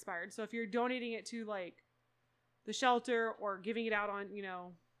aren't expired. So if you're donating it to, like, the shelter or giving it out on,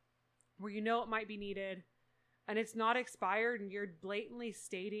 where it might be needed, and it's not expired, and you're blatantly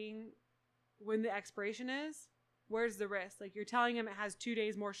stating when the expiration is, where's the risk? Like, you're telling them it has 2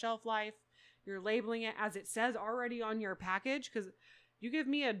 days more shelf life. You're labeling it as it says already on your package. Because you give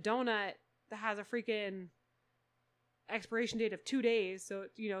me a donut that has a freaking expiration date of 2 days. So,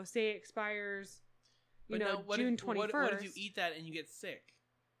 say it expires, June 21st. What if you eat that and you get sick?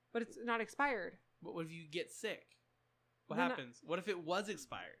 But it's not expired. What if you get sick? What Then happens? What if it was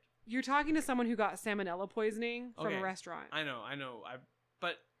expired? You're talking to someone who got salmonella poisoning from a restaurant. I know.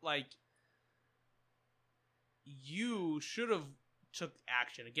 But like, you should have took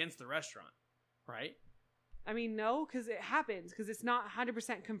action against the restaurant, right? I mean, no, because it happens. Because it's not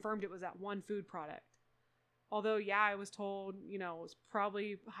 100% confirmed it was that one food product. Although, yeah, I was told, it's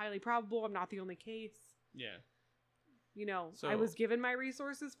probably highly probable. I'm not the only case. Yeah. So, I was given my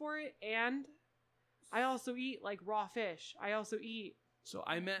resources for it, and I also eat, like, raw fish. I also eat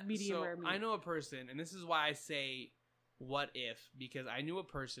medium rare meat. I know a person, and this is why I say what if, because I knew a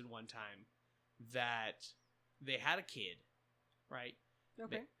person one time that they had a kid, right?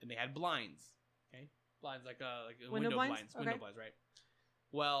 Okay. And they had blinds, okay? Blinds, like window blinds? Window Okay. blinds, right?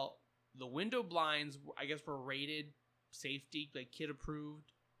 Well, the window blinds, I guess, were rated safety, like kid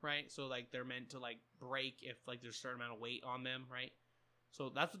approved, right? So, like, they're meant to, like, break if, like, there's a certain amount of weight on them, right? So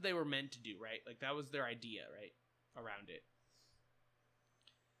that's what they were meant to do, right? Like, that was their idea, right? Around it.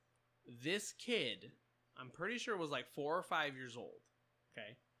 This kid, I'm pretty sure, was like 4 or 5 years old,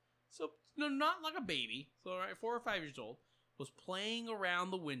 okay? So, not like a baby. So, right, 4 or 5 years old, was playing around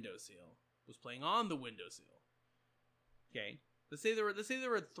the windowsill, was playing on the windowsill, okay? Let's say they were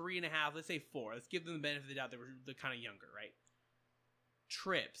 3.5. Let's say 4. Let's give them the benefit of the doubt. They're kind of younger, right?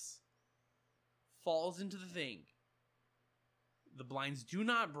 Trips, falls into the thing. The blinds do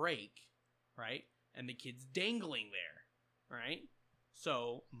not break, right? And the kid's dangling there, right?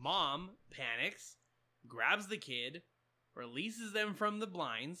 So mom panics, grabs the kid, releases them from the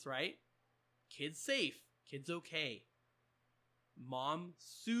blinds, right? Kid's safe. Kid's okay. Mom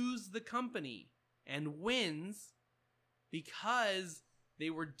sues the company and wins because they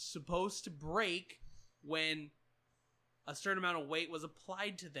were supposed to break when a certain amount of weight was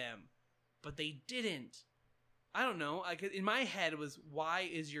applied to them, but they didn't. I don't know. In my head, it was, why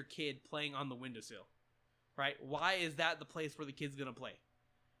is your kid playing on the windowsill? Right? Why is that the place where the kid's gonna play?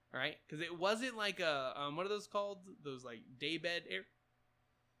 Right? Because it wasn't like a what are those called? Those like daybed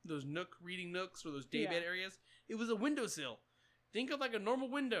those reading nooks or those daybed areas. It was a windowsill. Think of like a normal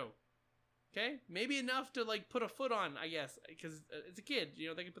window. Okay, maybe enough to like put a foot on, I guess, because it's a kid.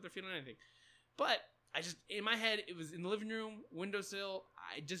 They can put their feet on anything. But I just, in my head, it was in the living room, windowsill.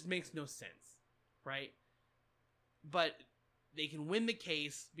 It just makes no sense, right? But they can win the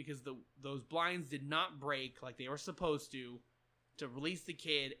case because those blinds did not break like they were supposed to release the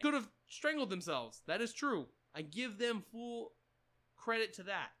kid. Could have strangled themselves. That is true. I give them full credit to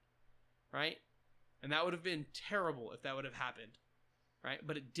that, right? And that would have been terrible if that would have happened, right?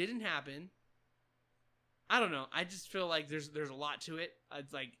 But it didn't happen. I don't know. I just feel like there's a lot to it.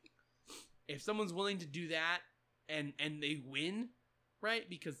 It's like, if someone's willing to do that and they win, right?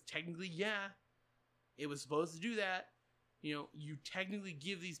 Because technically, yeah, it was supposed to do that. You technically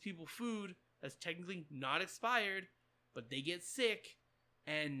give these people food that's technically not expired, but they get sick,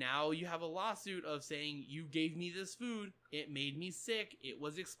 and now you have a lawsuit of saying, you gave me this food, it made me sick, it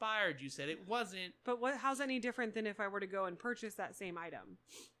was expired, you said it wasn't. But how's that any different than if I were to go and purchase that same item?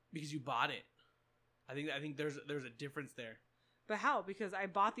 Because you bought it. I think there's a difference there. But how? Because I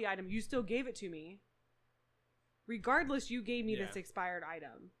bought the item, you still gave it to me. Regardless, you gave me this expired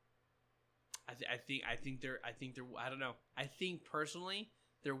item. I think there I don't know. I think personally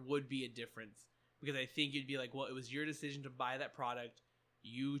there would be a difference, because I think you'd be like, well, it was your decision to buy that product.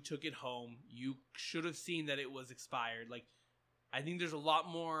 You took it home. You should have seen that it was expired. Like, I think there's a lot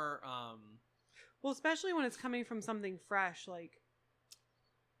more well, especially when it's coming from something fresh. Like,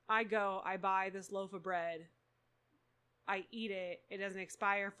 I buy this loaf of bread, I eat it, it doesn't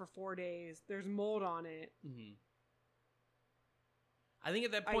expire for 4 days, there's mold on it. Mm-hmm. I think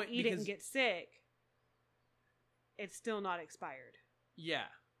at that point, I eat it and get sick, it's still not expired. Yeah.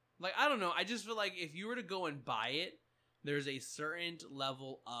 Like, I don't know. I just feel like if you were to go and buy it, there's a certain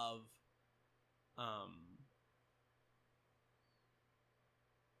level of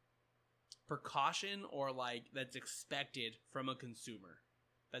precaution or like that's expected from a consumer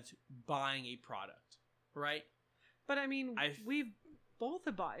that's buying a product, right? But I mean, we've both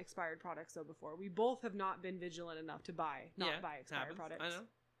have bought expired products though before. We both have not been vigilant enough to buy expired products. I know.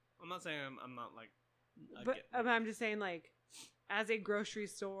 I'm not saying I'm not like. But I'm just saying, like, as a grocery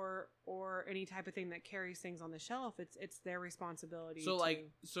store or any type of thing that carries things on the shelf, it's their responsibility. So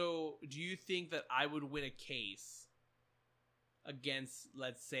so do you think that I would win a case against,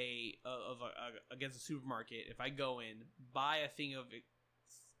 let's say, against a supermarket if I go in, buy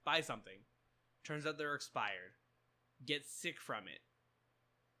something, turns out they're expired, get sick from it,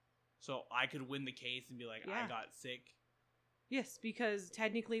 so I could win the case and be like, I got sick? Yes, because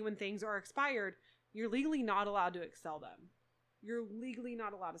technically when things are expired, you're legally not allowed to sell them. You're legally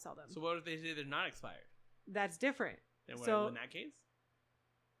not allowed to sell them. So what if they say they're not expired? That's different. Then would I win that case?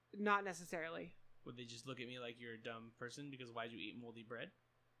 Not necessarily. Would they just look at me like you're a dumb person because why'd you eat moldy bread?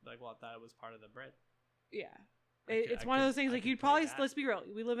 Like, well, I thought it was part of the bread. Yeah. It's one of those things, like, you'd probably, let's be real,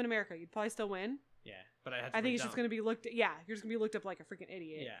 we live in America, you'd probably still win. Yeah, but I think it's just going to be looked at, you're just going to be looked up like a freaking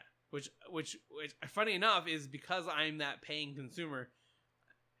idiot. Yeah. Which, funny enough, is because I'm that paying consumer.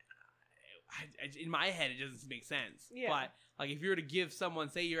 In my head, it doesn't make sense. Yeah. But like, if you were to give someone,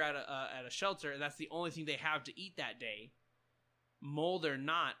 say you're at a shelter, and that's the only thing they have to eat that day, mold or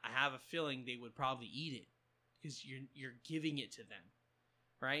not, I have a feeling they would probably eat it because you're giving it to them,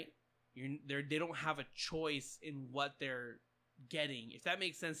 right? They don't have a choice in what they're getting. If that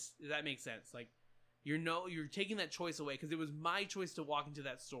makes sense, Like, you're taking that choice away because it was my choice to walk into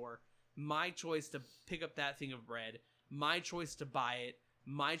that store, my choice to pick up that thing of bread, my choice to buy it,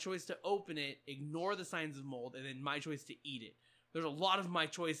 my choice to open it, ignore the signs of mold, and then my choice to eat it. There's a lot of my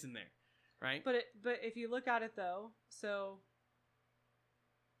choice in there, right? But if you look at it though, so,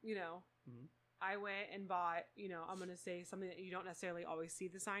 Mm-hmm. I went and bought, I'm going to say something that you don't necessarily always see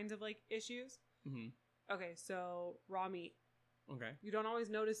the signs of, like, issues. Mm-hmm. Okay, so raw meat. Okay. You don't always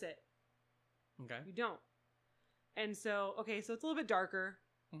notice it. Okay. You don't. And so, so it's a little bit darker.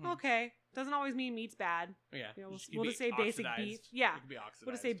 Mm-hmm. Okay. Doesn't always mean meat's bad. Yeah. We'll just say basic beef. Yeah. It could be oxidized.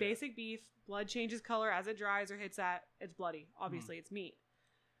 We'll just say basic beef. Blood changes color as it dries or hits that. It's bloody. Obviously, it's meat.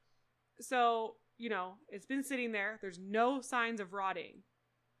 So, it's been sitting there. There's no signs of rotting.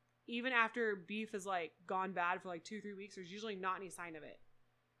 Even after beef is, like, gone bad for, like, 2-3 weeks, there's usually not any sign of it.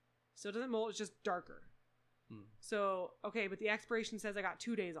 So it doesn't mold. It's just darker. So, okay, but the expiration says I got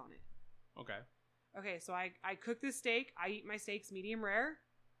 2 days on it. Okay. Okay, so I cook this steak. I eat my steaks medium rare.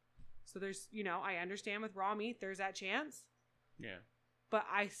 So there's, I understand with raw meat, there's that chance. Yeah. But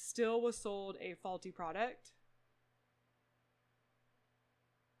I still was sold a faulty product.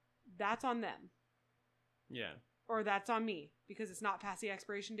 That's on them. Yeah. Or that's on me because it's not past the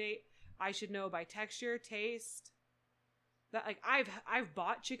expiration date. I should know by texture, taste. That, like, I've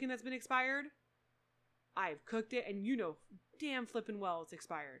bought chicken that's been expired. I've cooked it, and damn flippin' well it's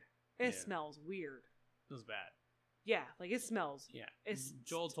expired. It smells weird. It was bad. Yeah, like, it smells. Yeah.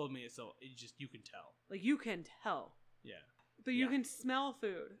 Joel told me so. You can tell. Like, you can tell. Yeah. But you can smell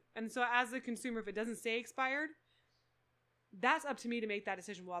food. And so as a consumer, if it doesn't say expired, that's up to me to make that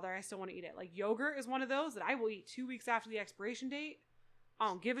decision whether I still want to eat it. Like, yogurt is one of those that I will eat 2 weeks after the expiration date. I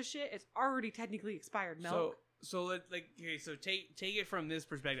don't give a shit. It's already technically expired milk. So take it from this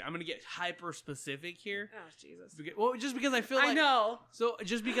perspective. I'm gonna get hyper specific here. Oh, Jesus. Just because I feel like I know. So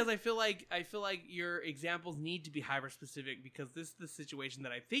just because I feel like your examples need to be hyper specific because this is the situation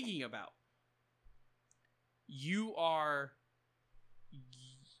that I'm thinking about. You are.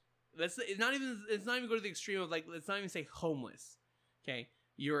 It's not even go to the extreme of, like, let's not even say homeless. Okay,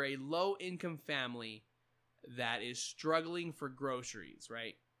 you're a low income family that is struggling for groceries,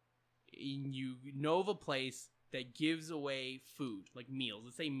 right? You know of a place that gives away food, like meals.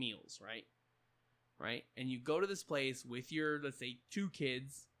 Let's say meals, right? Right? And you go to this place with your, let's say, 2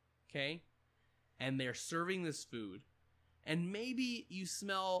 kids, okay? And they're serving this food. And maybe you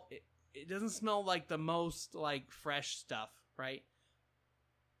smell, it doesn't smell like the most, like, fresh stuff, right?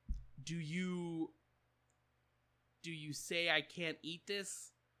 Do you say I can't eat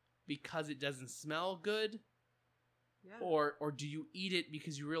this because it doesn't smell good? Yeah. Or do you eat it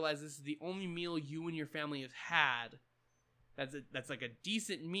because you realize this is the only meal you and your family have had that's like a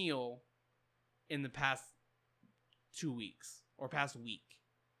decent meal in the past 2 weeks or past week,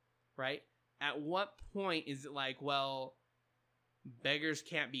 right? At what point is it like, well, beggars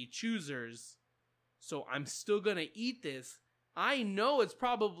can't be choosers, so I'm still gonna eat this. I know it's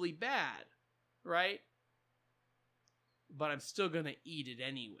probably bad, right? but I'm still going to eat it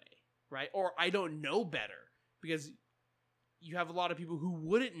anyway, right? Or I don't know better, because you have a lot of people who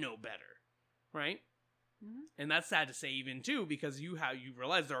wouldn't know better, right? Mhm. And that's sad to say even too, because you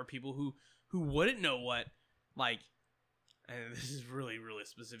realize there are people who wouldn't know what, like, and this is really, really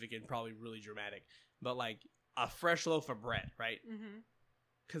specific and probably really dramatic, but like a fresh loaf of bread, right? Mm-hmm.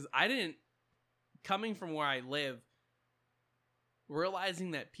 Because coming from where I live,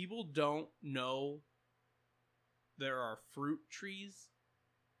 realizing that people don't know there are fruit trees,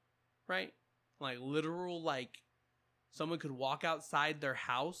 right? Like literal, like someone could walk outside their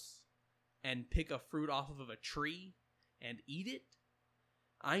house and pick a fruit off of a tree and eat it.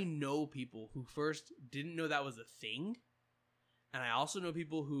 I know people who first didn't know that was a thing. And I also know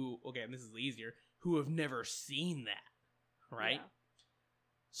people who, okay, and this is easier, who have never seen that, right? Yeah.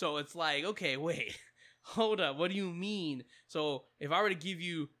 So it's like, okay, wait, hold up. What do you mean? So if I were to give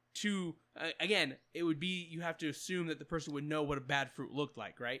you two, again, it would be, you have to assume that the person would know what a bad fruit looked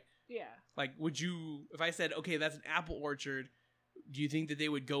like, right? Yeah. Like, would you, if I said, okay, that's an apple orchard, do you think that they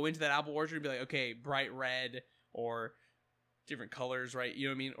would go into that apple orchard and be like, okay, bright red or different colors, right? You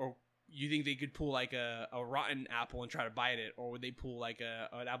know what I mean? Or you think they could pull like a rotten apple and try to bite it? Or would they pull like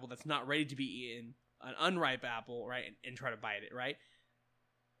an apple that's not ready to be eaten, an unripe apple, right, and try to bite it, right?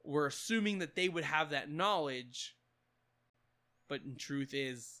 We're assuming that they would have that knowledge, but in truth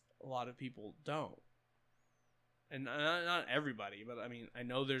is a lot of people don't. And not everybody, but I mean, I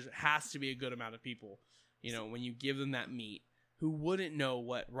know has to be a good amount of people, you know, when you give them that meat, who wouldn't know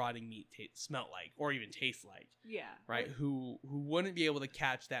what rotting meat smelled like or even tastes like, Yeah. right? Who wouldn't be able to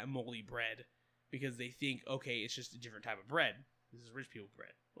catch that moldy bread because they think, okay, it's just a different type of bread. This is rich people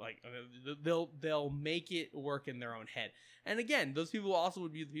bread. Like, they'll make it work in their own head. And again, those people also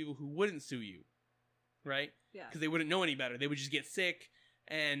would be the people who wouldn't sue you, right? Yeah. Because they wouldn't know any better. They would just get sick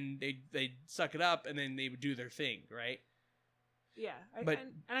and they'd suck it up and then they would do their thing, right? Yeah. But-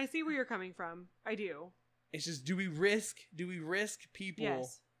 and I see where you're coming from. I do. It's just, do we risk people?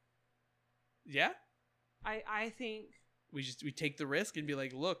 Yes. Yeah? I think, We take the risk and be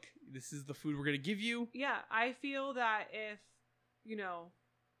like, look, this is the food we're going to give you. yeah, I feel that if, you know,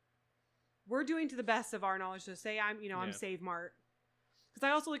 we're doing to the best of our knowledge, so say I'm Yeah. Save Mart. Because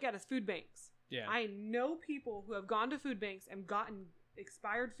I also look at it as food banks. Yeah. I know people who have gone to food banks and gotten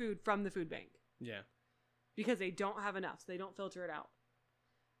expired food from the food bank Yeah. because they don't have enough, so they don't filter it out.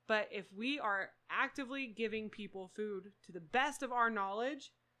 But if we are actively giving people food to the best of our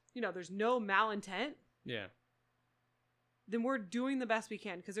knowledge, you know, there's no malintent, Yeah. then we're doing the best we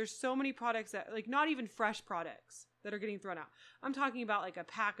can, because there's so many products that, like, not even fresh products that are getting thrown out. I'm talking about like a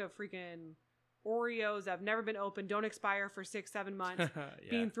pack of freaking Oreos that have never been opened, don't expire for 6-7 months, Yeah.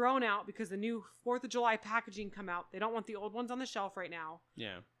 being thrown out because the new 4th of July packaging come out. They don't want the old ones on the shelf right now.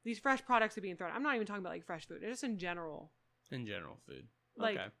 Yeah. These fresh products are being thrown. I'm not even talking about like fresh food, just in general. In general, food.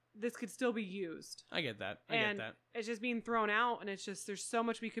 Like, Okay. this could still be used. I get that. And it's just being thrown out, and it's just, there's so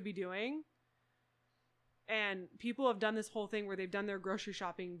much we could be doing. And people have done this whole thing where they've done their grocery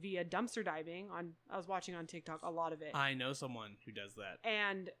shopping via dumpster diving. I was watching on TikTok a lot of it. I know someone who does that.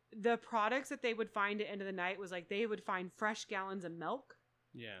 And the products that they would find at the end of the night was like, they would find fresh gallons of milk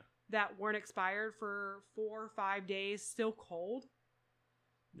Yeah. that weren't expired for 4 or 5 days, still cold.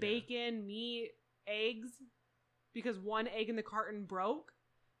 Yeah. Bacon, meat, eggs, because one egg in the carton broke.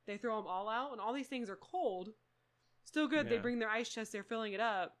 They throw them all out, and all these things are cold. Still good. They Yeah. bring their ice chest, they're filling it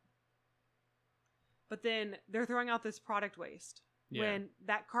up. But then they're throwing out this product waste. Yeah. When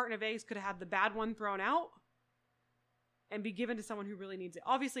that carton of eggs could have had the bad one thrown out and be given to someone who really needs it.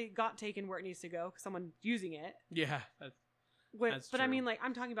 Obviously, it got taken where it needs to go because someone's using it. Yeah. That's But I true. mean, like,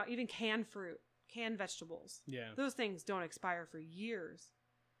 I'm talking about even canned fruit, canned vegetables. Yeah. Those things don't expire for years.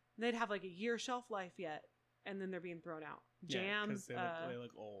 They'd have like a year shelf life yet, and then they're being thrown out. Yeah, 'cause Jams, they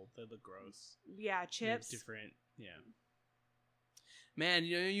look old. They look gross. yeah, chips. Different. Yeah. Man,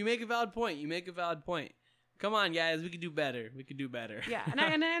 you make a valid point. Come on, guys. We could do better. Yeah, and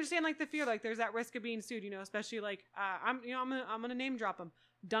I understand like the fear, like there's that risk of being sued, especially like I'm gonna name drop them.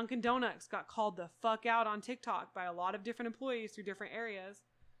 Dunkin' Donuts got called the fuck out on TikTok by a lot of different employees through different areas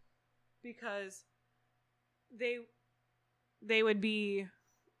because they would be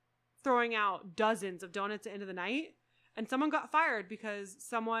throwing out dozens of donuts at the end of the night, and someone got fired because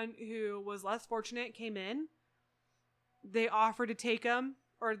someone who was less fortunate came in. They offered to take them,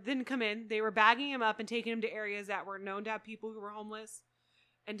 or didn't come in. They were bagging him up and taking him to areas that were known to have people who were homeless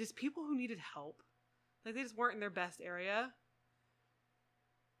and just people who needed help. Like, they just weren't in their best area.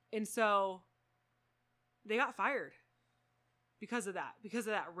 And so they got fired because of that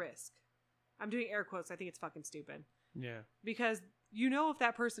risk. I'm doing air quotes. I think it's fucking stupid. Yeah. Because if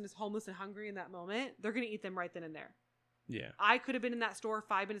that person is homeless and hungry in that moment, they're going to eat them right then and there. Yeah. I could have been in that store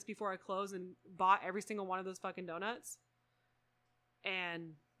 5 minutes before I closed and bought every single one of those fucking donuts.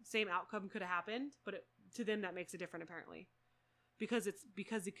 And same outcome could have happened, but to them that makes it different apparently. Because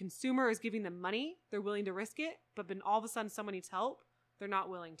the consumer is giving them money, they're willing to risk it, but when all of a sudden someone needs help, they're not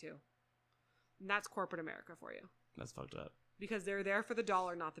willing to. And that's corporate America for you. That's fucked up. Because they're there for the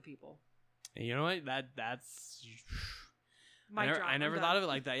dollar, not the people. And you know what? That's I never thought of it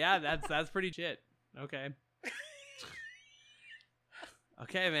like that. Yeah, that's pretty shit. Okay.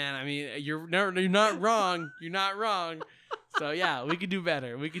 Okay, man. I mean, you're not wrong. You're not wrong. So yeah, we could do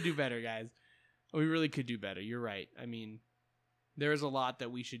better. We could do better, guys. We really could do better. You're right. I mean, there is a lot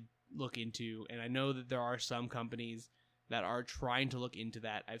that we should look into, and I know that there are some companies that are trying to look into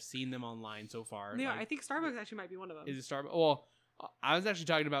that. I've seen them online so far. Yeah, like, I think Starbucks actually might be one of them. Is it Starbucks? Well, I was actually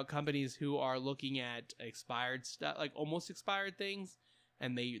talking about companies who are looking at expired stuff, like almost expired things,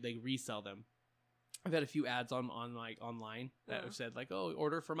 and they resell them. I've had a few ads on like online that have said like, "Oh,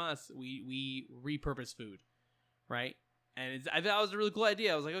 order from us. We repurpose food," right? And I thought it was a really cool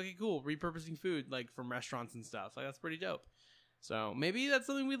idea. I was like, "Okay, cool. Repurposing food like from restaurants and stuff. Like that's pretty dope." So maybe that's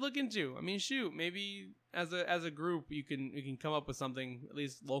something we look into. I mean, shoot, maybe as a group you can come up with something at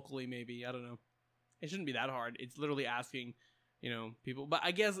least locally. Maybe I don't know. It shouldn't be that hard. It's literally asking, people. But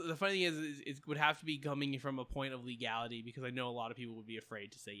I guess the funny thing is it would have to be coming from a point of legality because I know a lot of people would be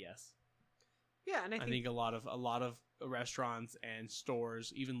afraid to say yes. Yeah, and I think a lot of restaurants and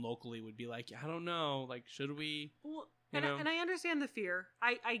stores, even locally, would be like, I don't know, like, should we? Well, and I understand the fear.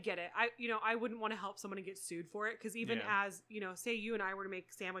 I get it. I wouldn't want to help someone and get sued for it because even as say you and I were to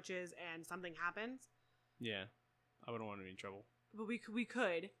make sandwiches and something happens. Yeah, I wouldn't want to be in trouble. But we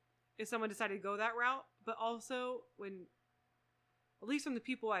could if someone decided to go that route. But also when, at least from the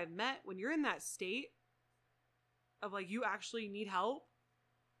people I've met, when you're in that state of like you actually need help.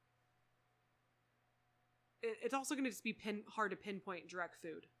 It's also going to just be hard to pinpoint direct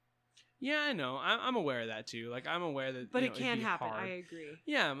food. Yeah, I know. I'm aware of that too. Like I'm aware that, but it can happen. Hard. I agree.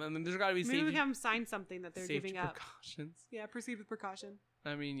 Yeah, I mean, there's got to be maybe we have them sign something that they're giving up. Precautions. Yeah, proceed with precaution.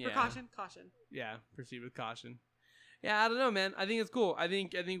 I mean, yeah. Caution. Yeah, proceed with caution. Yeah, I don't know, man. I think it's cool. I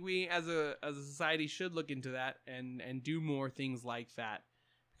think we as a society should look into that and do more things like that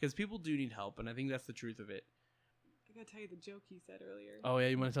because people do need help, and I think that's the truth of it. I gotta tell you the joke he said earlier. Oh yeah,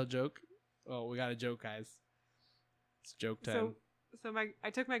 you want to tell a joke? Oh, we got a joke, guys. It's joke time. So I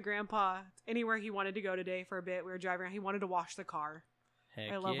took my grandpa anywhere he wanted to go today for a bit. We were driving around. He wanted to wash the car.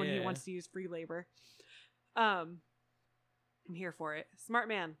 Heck I love when he wants to use free labor. I'm here for it. Smart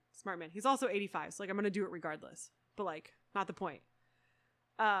man. He's also 85, so like I'm gonna do it regardless. But like, not the point.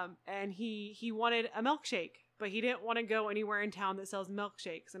 And he wanted a milkshake, but he didn't want to go anywhere in town that sells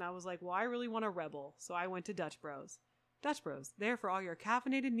milkshakes. And I was like, well, I really want a Rebel, so I went to Dutch Bros. Dutch Bros, there for all your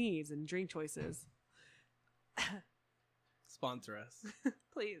caffeinated needs and drink choices. Sponsor us.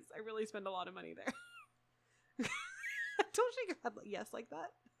 Please. I really spend a lot of money there. Don't shake your head yes like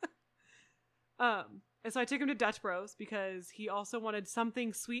that. And so I took him to Dutch Bros because he also wanted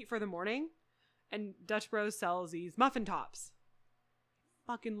something sweet for the morning. And Dutch Bros sells these muffin tops.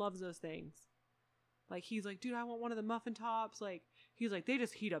 Fucking loves those things. Like he's like, dude, I want one of the muffin tops. Like he's like, they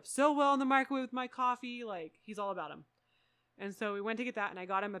just heat up so well in the microwave with my coffee. Like he's all about them. And so we went to get that and I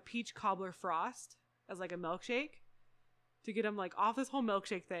got him a peach cobbler frost as like a milkshake. To get him like off this whole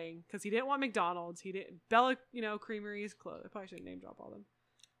milkshake thing because he didn't want McDonald's. He didn't. Bella, Creamery is closed. I probably shouldn't name drop all of them.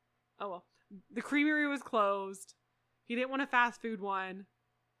 Oh well, the Creamery was closed. He didn't want a fast food one,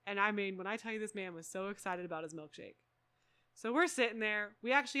 and I mean, when I tell you this man was so excited about his milkshake. So we're sitting there.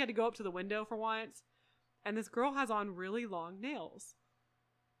 We actually had to go up to the window for once, and this girl has on really long nails,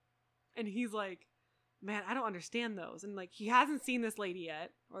 and he's like, "Man, I don't understand those." And like, he hasn't seen this lady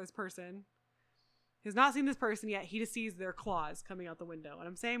yet or this person. He's not seen this person yet. He just sees their claws coming out the window. And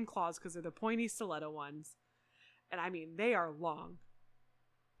I'm saying claws because they're the pointy stiletto ones. And I mean, they are long.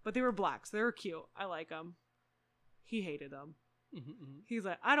 But they were black, so they were cute. I like them. He hated them. Mm-hmm. He's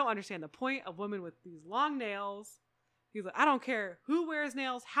like, I don't understand the point of women with these long nails. He's like, I don't care who wears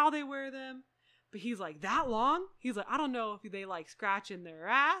nails, how they wear them. But he's like, that long? He's like, I don't know if they like scratching their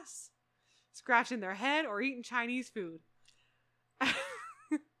ass, scratching their head, or eating Chinese food. And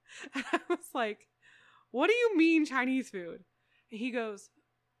I was like, what do you mean Chinese food? And he goes,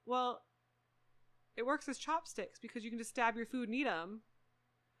 well, it works as chopsticks because you can just stab your food and eat them.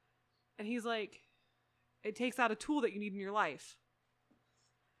 And he's like, it takes out a tool that you need in your life.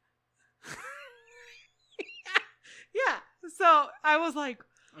 Yeah. So I was like,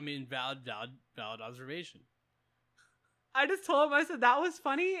 I mean, valid observation. I just told him, I said, that was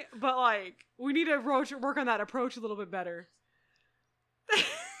funny, but like, we need to work on that approach a little bit better.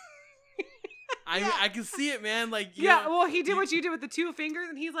 I can see it, man. Like, yeah, well, he did what you did with the 2 fingers,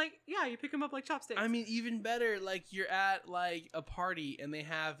 and he's like, yeah, you pick him up like chopsticks. I mean, even better, like you're at like a party and they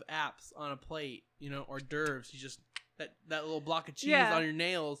have apps on a plate, hors d'oeuvres. You just that little block of cheese on your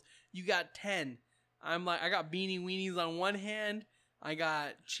nails. You got 10. I'm like, I got beanie weenies on one hand. I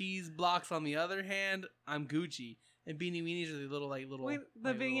got cheese blocks on the other hand. I'm Gucci. And beanie weenies are the little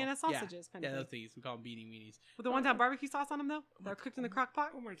the Vienna sausages. Yeah, those things. We call them beanie weenies. With the ones that barbecue sauce on them, though? They're cooked in the crock pot?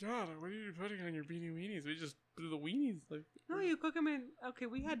 Oh my god, what are you putting on your beanie weenies? We just do the weenies. Like, no, you cook them in... Okay,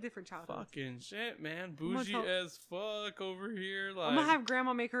 we had different childhoods. Fucking shit, man. Bougie as fuck over here. Like, I'm gonna have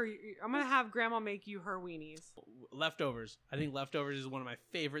grandma make you her weenies. Leftovers. I think leftovers is one of my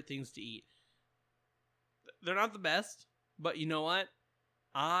favorite things to eat. They're not the best, but you know what?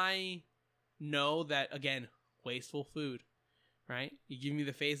 I know that, again, wasteful food, right? You give me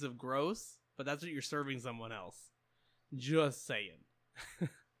the face of gross, but that's what you're serving someone else. Just saying.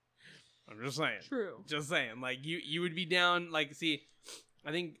 I'm just saying. True. Just saying. Like, you would be down, like, see,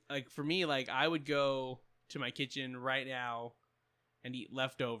 I think, like, for me, like, I would go to my kitchen right now and eat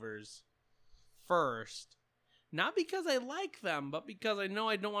leftovers first. Not because I like them, but because I know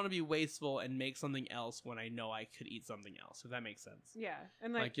I don't want to be wasteful and make something else when I know I could eat something else, if that makes sense. Yeah.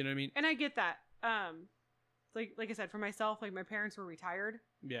 And like you know what I mean? And I get that. Like I said, for myself, like my parents were retired.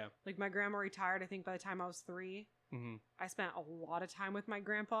 Yeah. Like my grandma retired, I think by the time I was 3. Mm-hmm. I spent a lot of time with my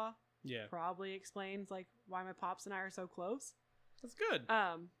grandpa. Yeah. Probably explains like why my pops and I are so close. That's good.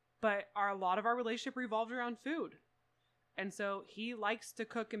 But a lot of our relationship revolved around food. And so he likes to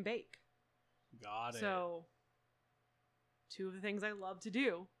cook and bake. Got it. So 2 of the things I love to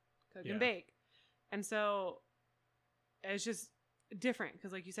do, cook and bake. And so it's just different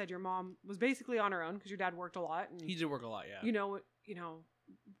because, like you said, your mom was basically on her own because your dad worked a lot. And, he did work a lot, yeah.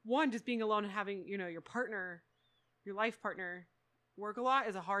 One, just being alone and having, your partner, your life partner, work a lot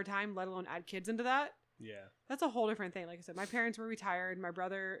is a hard time, let alone add kids into that. Yeah. That's a whole different thing. Like I said, my parents were retired. My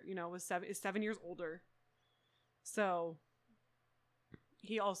brother, is 7 years older. So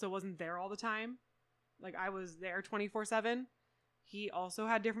he also wasn't there all the time. Like, I was there 24/7. He also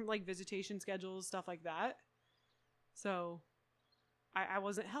had different, like, visitation schedules, stuff like that. So I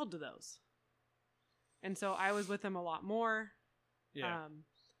wasn't held to those. And so I was with him a lot more. Yeah.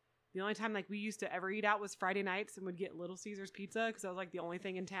 The only time, like, we used to ever eat out was Friday nights and would get Little Caesars pizza because that was, like, the only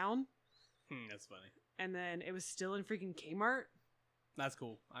thing in town. That's funny. And then it was still in freaking Kmart. That's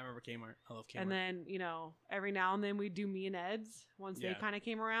cool. I remember Kmart. I love Kmart. And then, every now and then we'd do Me and Ed's once they kind of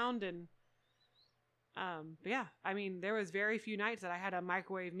came around. And but yeah, I mean, there was very few nights that I had a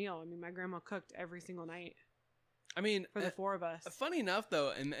microwave meal. I mean, my grandma cooked every single night. I mean, for the 4 of us. Funny enough,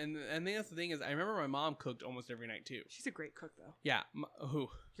 though, and I think that's the thing is, I remember my mom cooked almost every night too. She's a great cook, though. Yeah. Who?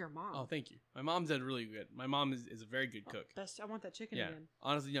 Your mom. Oh, thank you. My mom's did really good. My mom is a very good cook. Best. I want that chicken again.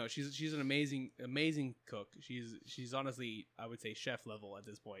 Honestly, no, she's an amazing cook. She's honestly, I would say, chef level at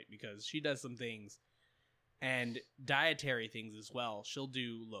this point because she does some things, and dietary things as well. She'll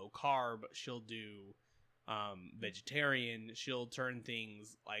do low carb. She'll do vegetarian. She'll turn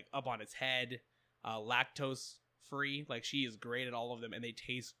things like up on its head. Lactose free. Like, she is great at all of them, and they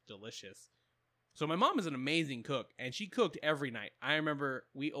taste delicious. So my mom is an amazing cook, and she cooked every night. I remember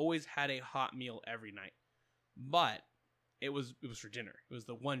we always had a hot meal every night, but it was for dinner. It was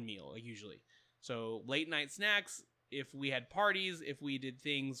the one meal, like, usually. So late night snacks, if we had parties, if we did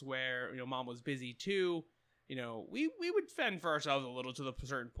things where, mom was busy too, we would fend for ourselves a little to the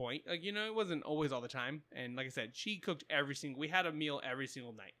certain point. Like, it wasn't always all the time. And like I said, she cooked we had a meal every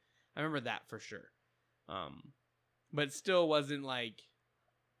single night. I remember that for sure. But it still wasn't like,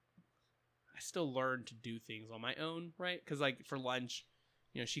 I still learned to do things on my own, right? Because, like, for lunch,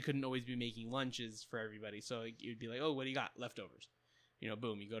 she couldn't always be making lunches for everybody. So you'd be like, oh, what do you got? Leftovers.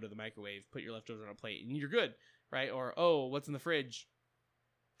 Boom, you go to the microwave, put your leftovers on a plate, and you're good, right? Or, oh, what's in the fridge?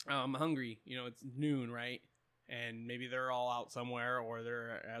 I'm hungry. It's noon, right? And maybe they're all out somewhere, or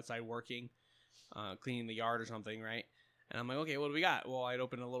they're outside working, cleaning the yard or something, right? And I'm like, okay, what do we got? Well, I'd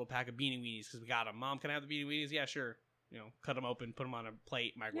open a little pack of Beanie Weenies because we got them. Mom, can I have the Beanie Weenies? Yeah, sure. Cut them open, put them on a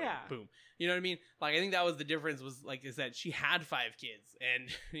plate, microwave, boom. You know what I mean? Like, I think that was the difference was, like I said, she had 5 kids. And,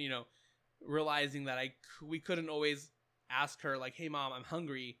 realizing that we couldn't always ask her, like, hey, Mom, I'm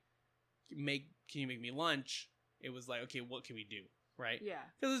hungry. Can you make me lunch? It was like, okay, what can we do? Right? Yeah.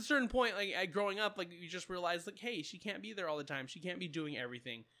 Because at a certain point, like, growing up, like, you just realize, like, hey, she can't be there all the time. She can't be doing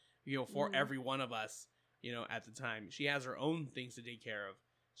everything, for every one of us. At the time. She has her own things to take care of.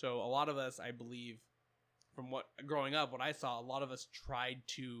 So a lot of us, I believe, from growing up, what I saw, a lot of us tried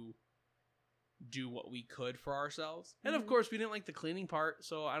to do what we could for ourselves. And of course, we didn't like the cleaning part.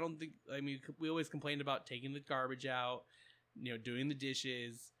 So I don't think, we always complained about taking the garbage out, doing the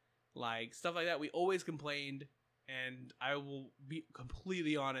dishes, like stuff like that. We always complained, and I will be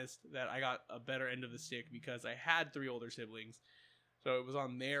completely honest that I got a better end of the stick because I had 3 older siblings, so it was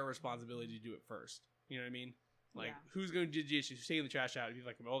on their responsibility to do it first. You know what I mean? Like, Yeah. who's going to do the dishes? Who's taking the trash out? It'd be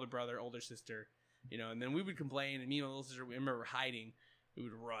like my older brother, older sister, you know. And then we would complain, and me and my little sister, we remember hiding. We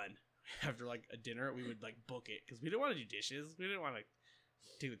would run after like a dinner. We would like book it because we didn't want to do dishes. We didn't want to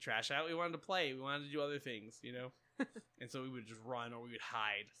take the trash out. We wanted to play. We wanted to do other things, you know. And so we would just run, or we would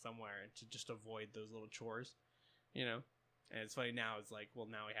hide somewhere to just avoid those little chores, you know. And it's funny now. It's like, well,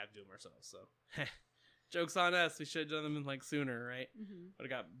 now we have to do them ourselves. So, jokes on us. We should have done them like sooner, right? Mm-hmm. Would have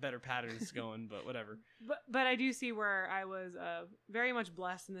got better patterns going, but whatever. But I do see where I was very much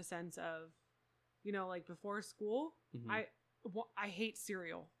blessed in the sense of, you know, like before school, Mhm. I hate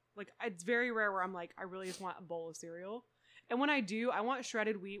cereal. Like, it's very rare where I'm like, I really just want a bowl of cereal. And when I do, I want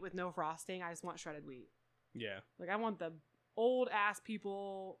shredded wheat with no frosting. I just want shredded wheat. Yeah. Like, I want the old ass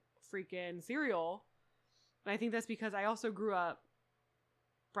people freaking cereal. And I think that's because I also grew up,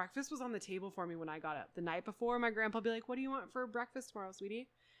 breakfast was on the table for me when I got up. The night before, my grandpa would be like, what do you want for breakfast tomorrow, sweetie?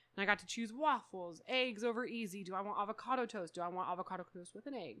 And I got to choose waffles, eggs over easy. Do I want avocado toast? Do I want avocado toast with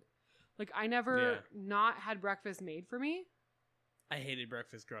an egg? Like, I never not had breakfast made for me. I hated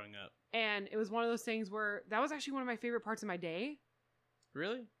breakfast growing up. And it was one of those things where that was actually one of my favorite parts of my day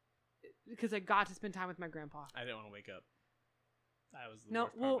Really? because I got to spend time with my grandpa. I didn't want to wake up. That was the No,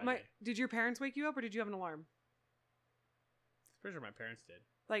 worst part well, of my day. did your parents wake you up or did you have an alarm? Pretty sure my parents did.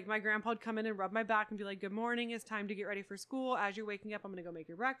 Like, my grandpa would come in and rub my back and be like, good morning, it's time to get ready for school. As you're waking up, I'm going to go make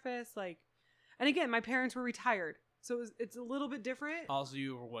your breakfast. Like, and again, my parents were retired, so it's a little bit different. Also,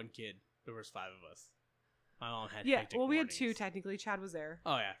 you were one kid. There was 5 of us. My mom had Yeah, hectic well, we had mornings. 2 technically. Chad was there.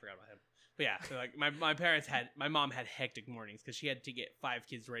 Oh yeah, I forgot about him. But yeah, so like my mom had hectic mornings because she had to get 5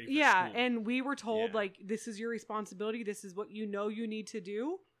 kids ready for Yeah, school. and we were told, Yeah. like, this is your responsibility. This is what you know you need to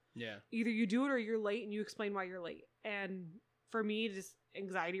do. Yeah. Either you do it or you're late and you explain why you're late. And for me, just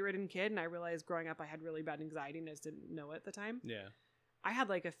anxiety-ridden kid, and I realized growing up I had really bad anxiety and I just didn't know it at the time. Yeah. I had,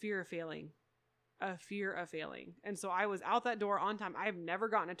 like, a fear of failing. And so I was out that door on time. I have never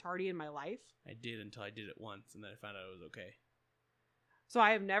gotten a tardy in my life. I did until I did it once, and then I found out it was okay. So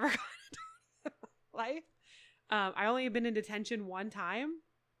I have never gotten a tardy in my life. I only have been in detention one time.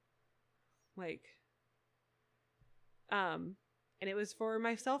 Like, and it was for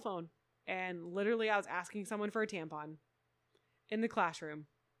my cell phone. And literally I was asking someone for a tampon in the classroom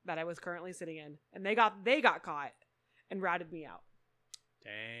that I was currently sitting in. And they got caught and ratted me out.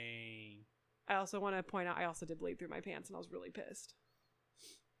 Dang. I also want to point out I also did bleed through my pants and I was really pissed.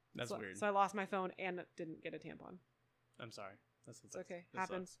 That's weird. So I lost my phone and didn't get a tampon. I'm sorry. That's It's okay. That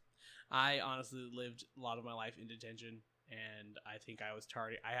Happens. sucks. I honestly lived a lot of my life in detention, and I think I was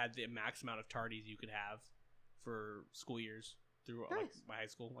tardy. I had the max amount of tardies you could have for school years through like, Nice. my high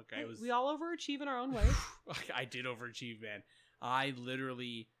school. Like Hey, I was, we all overachieve in our own ways. I did overachieve, man. I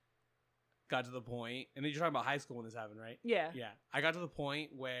literally got to the point, and then you're talking about high school when this happened, right? Yeah. Yeah, I got to the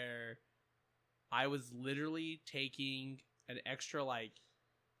point where I was literally taking an extra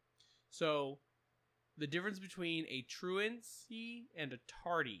so the difference between a truancy and a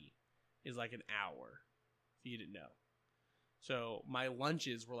tardy is like an hour, if you didn't know. So my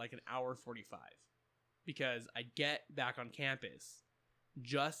lunches were like an hour 45 because I get back on campus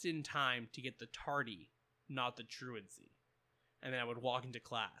just in time to get the tardy, not the truancy. And then I would walk into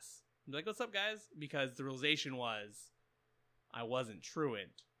class and be like, what's up, guys? Because the realization was I wasn't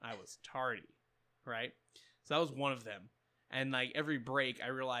truant, I was tardy, right? So that was one of them. And like every break, I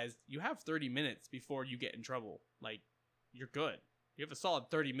realized you have 30 minutes before you get in trouble. Like, you're good. You have a solid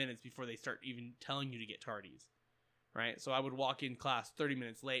 30 minutes before they start even telling you to get tardies, right? So I would walk in class 30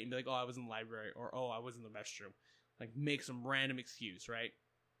 minutes late and be like, oh, I was in the library, or oh, I was in the restroom. Like, make some random excuse, right?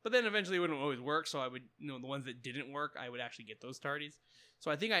 But then eventually it wouldn't always work, so I would, the ones that didn't work, I would actually get those tardies.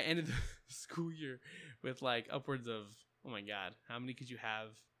 So I think I ended the school year with like upwards of, oh my God, how many could you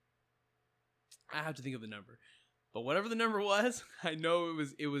have? I have to think of the number. But whatever the number was, I know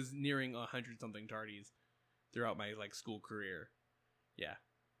it was nearing 100 something tardies throughout my like school career. Yeah,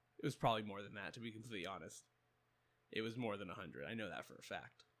 it was probably more than that, to be completely honest. It was more than 100. I know that for a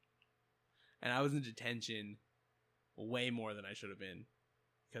fact. And I was in detention way more than I should have been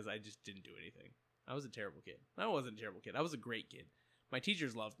because I just didn't do anything. I was a terrible kid. I wasn't a terrible kid. I was a great kid. My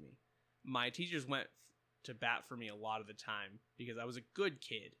teachers loved me. My teachers went to bat for me a lot of the time because I was a good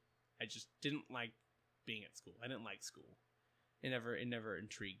kid. I just didn't like being at school. I didn't like school. It never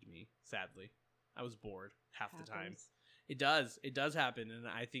intrigued me, sadly. I was bored half the time. It does happen, and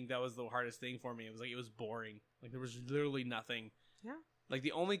I think that was the hardest thing for me. It was like it was boring. Like there was literally nothing. Yeah. Like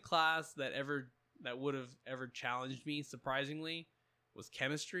the only class that would have ever challenged me, surprisingly, was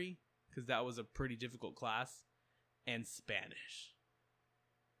chemistry, because that was a pretty difficult class, and Spanish.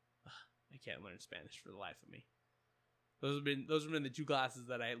 Ugh, I can't learn Spanish for the life of me. Those have been the two classes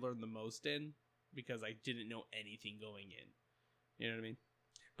that I learned the most in, because I didn't know anything going in. You know what I mean?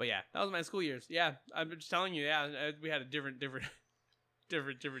 But yeah, that was my school years. Yeah, I'm just telling you. Yeah, we had a different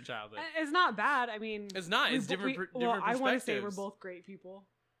childhood. It's not bad. I mean, It's not. It's different. Different well, I want to say we're perspectives. both great people.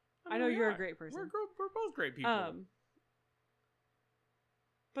 I I mean, know we you're are. a great person. We're both great people.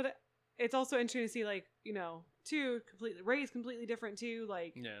 But it's also interesting to see, like, you know, raised completely different too.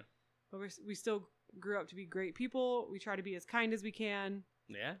 Like, Yeah. but we still grew up to be great people. We try to be as kind as we can.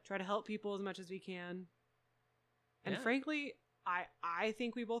 Yeah. Try to help people as much as we can. And Yeah. frankly, I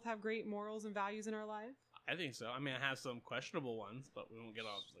think we both have great morals and values in our life. I think so. I mean, I have some questionable ones, but we won't get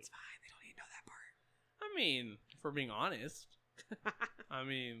off. Like, It's fine. They don't need to know that part. I mean, if we're being honest. I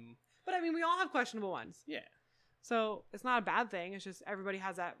mean, But I mean, we all have questionable ones. yeah. So it's not a bad thing. It's just everybody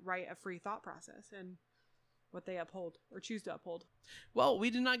has that right of free thought process and what they uphold or choose to uphold. Well, we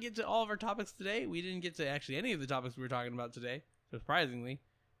did not get to all of our topics today. We didn't get to actually any of the topics we were talking about today, surprisingly,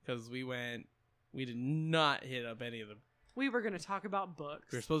 because we did not hit up any of them. We were going to talk about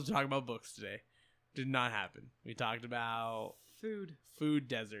books. We were supposed to talk about books today. Did not happen. We talked about food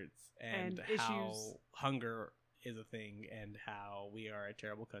deserts and how issues. hunger is a thing and how we are a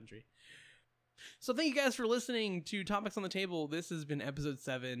terrible country. So thank you guys for listening to Topics on the Table. This has been episode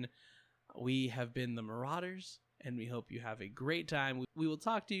 7. We have been the Marauders, and we hope you have a great time. We will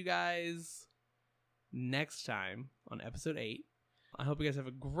talk to you guys next time on episode 8. I hope you guys have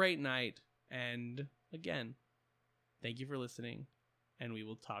a great night. And again, thank you for listening, and we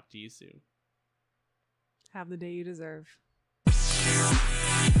will talk to you soon. Have the day you deserve.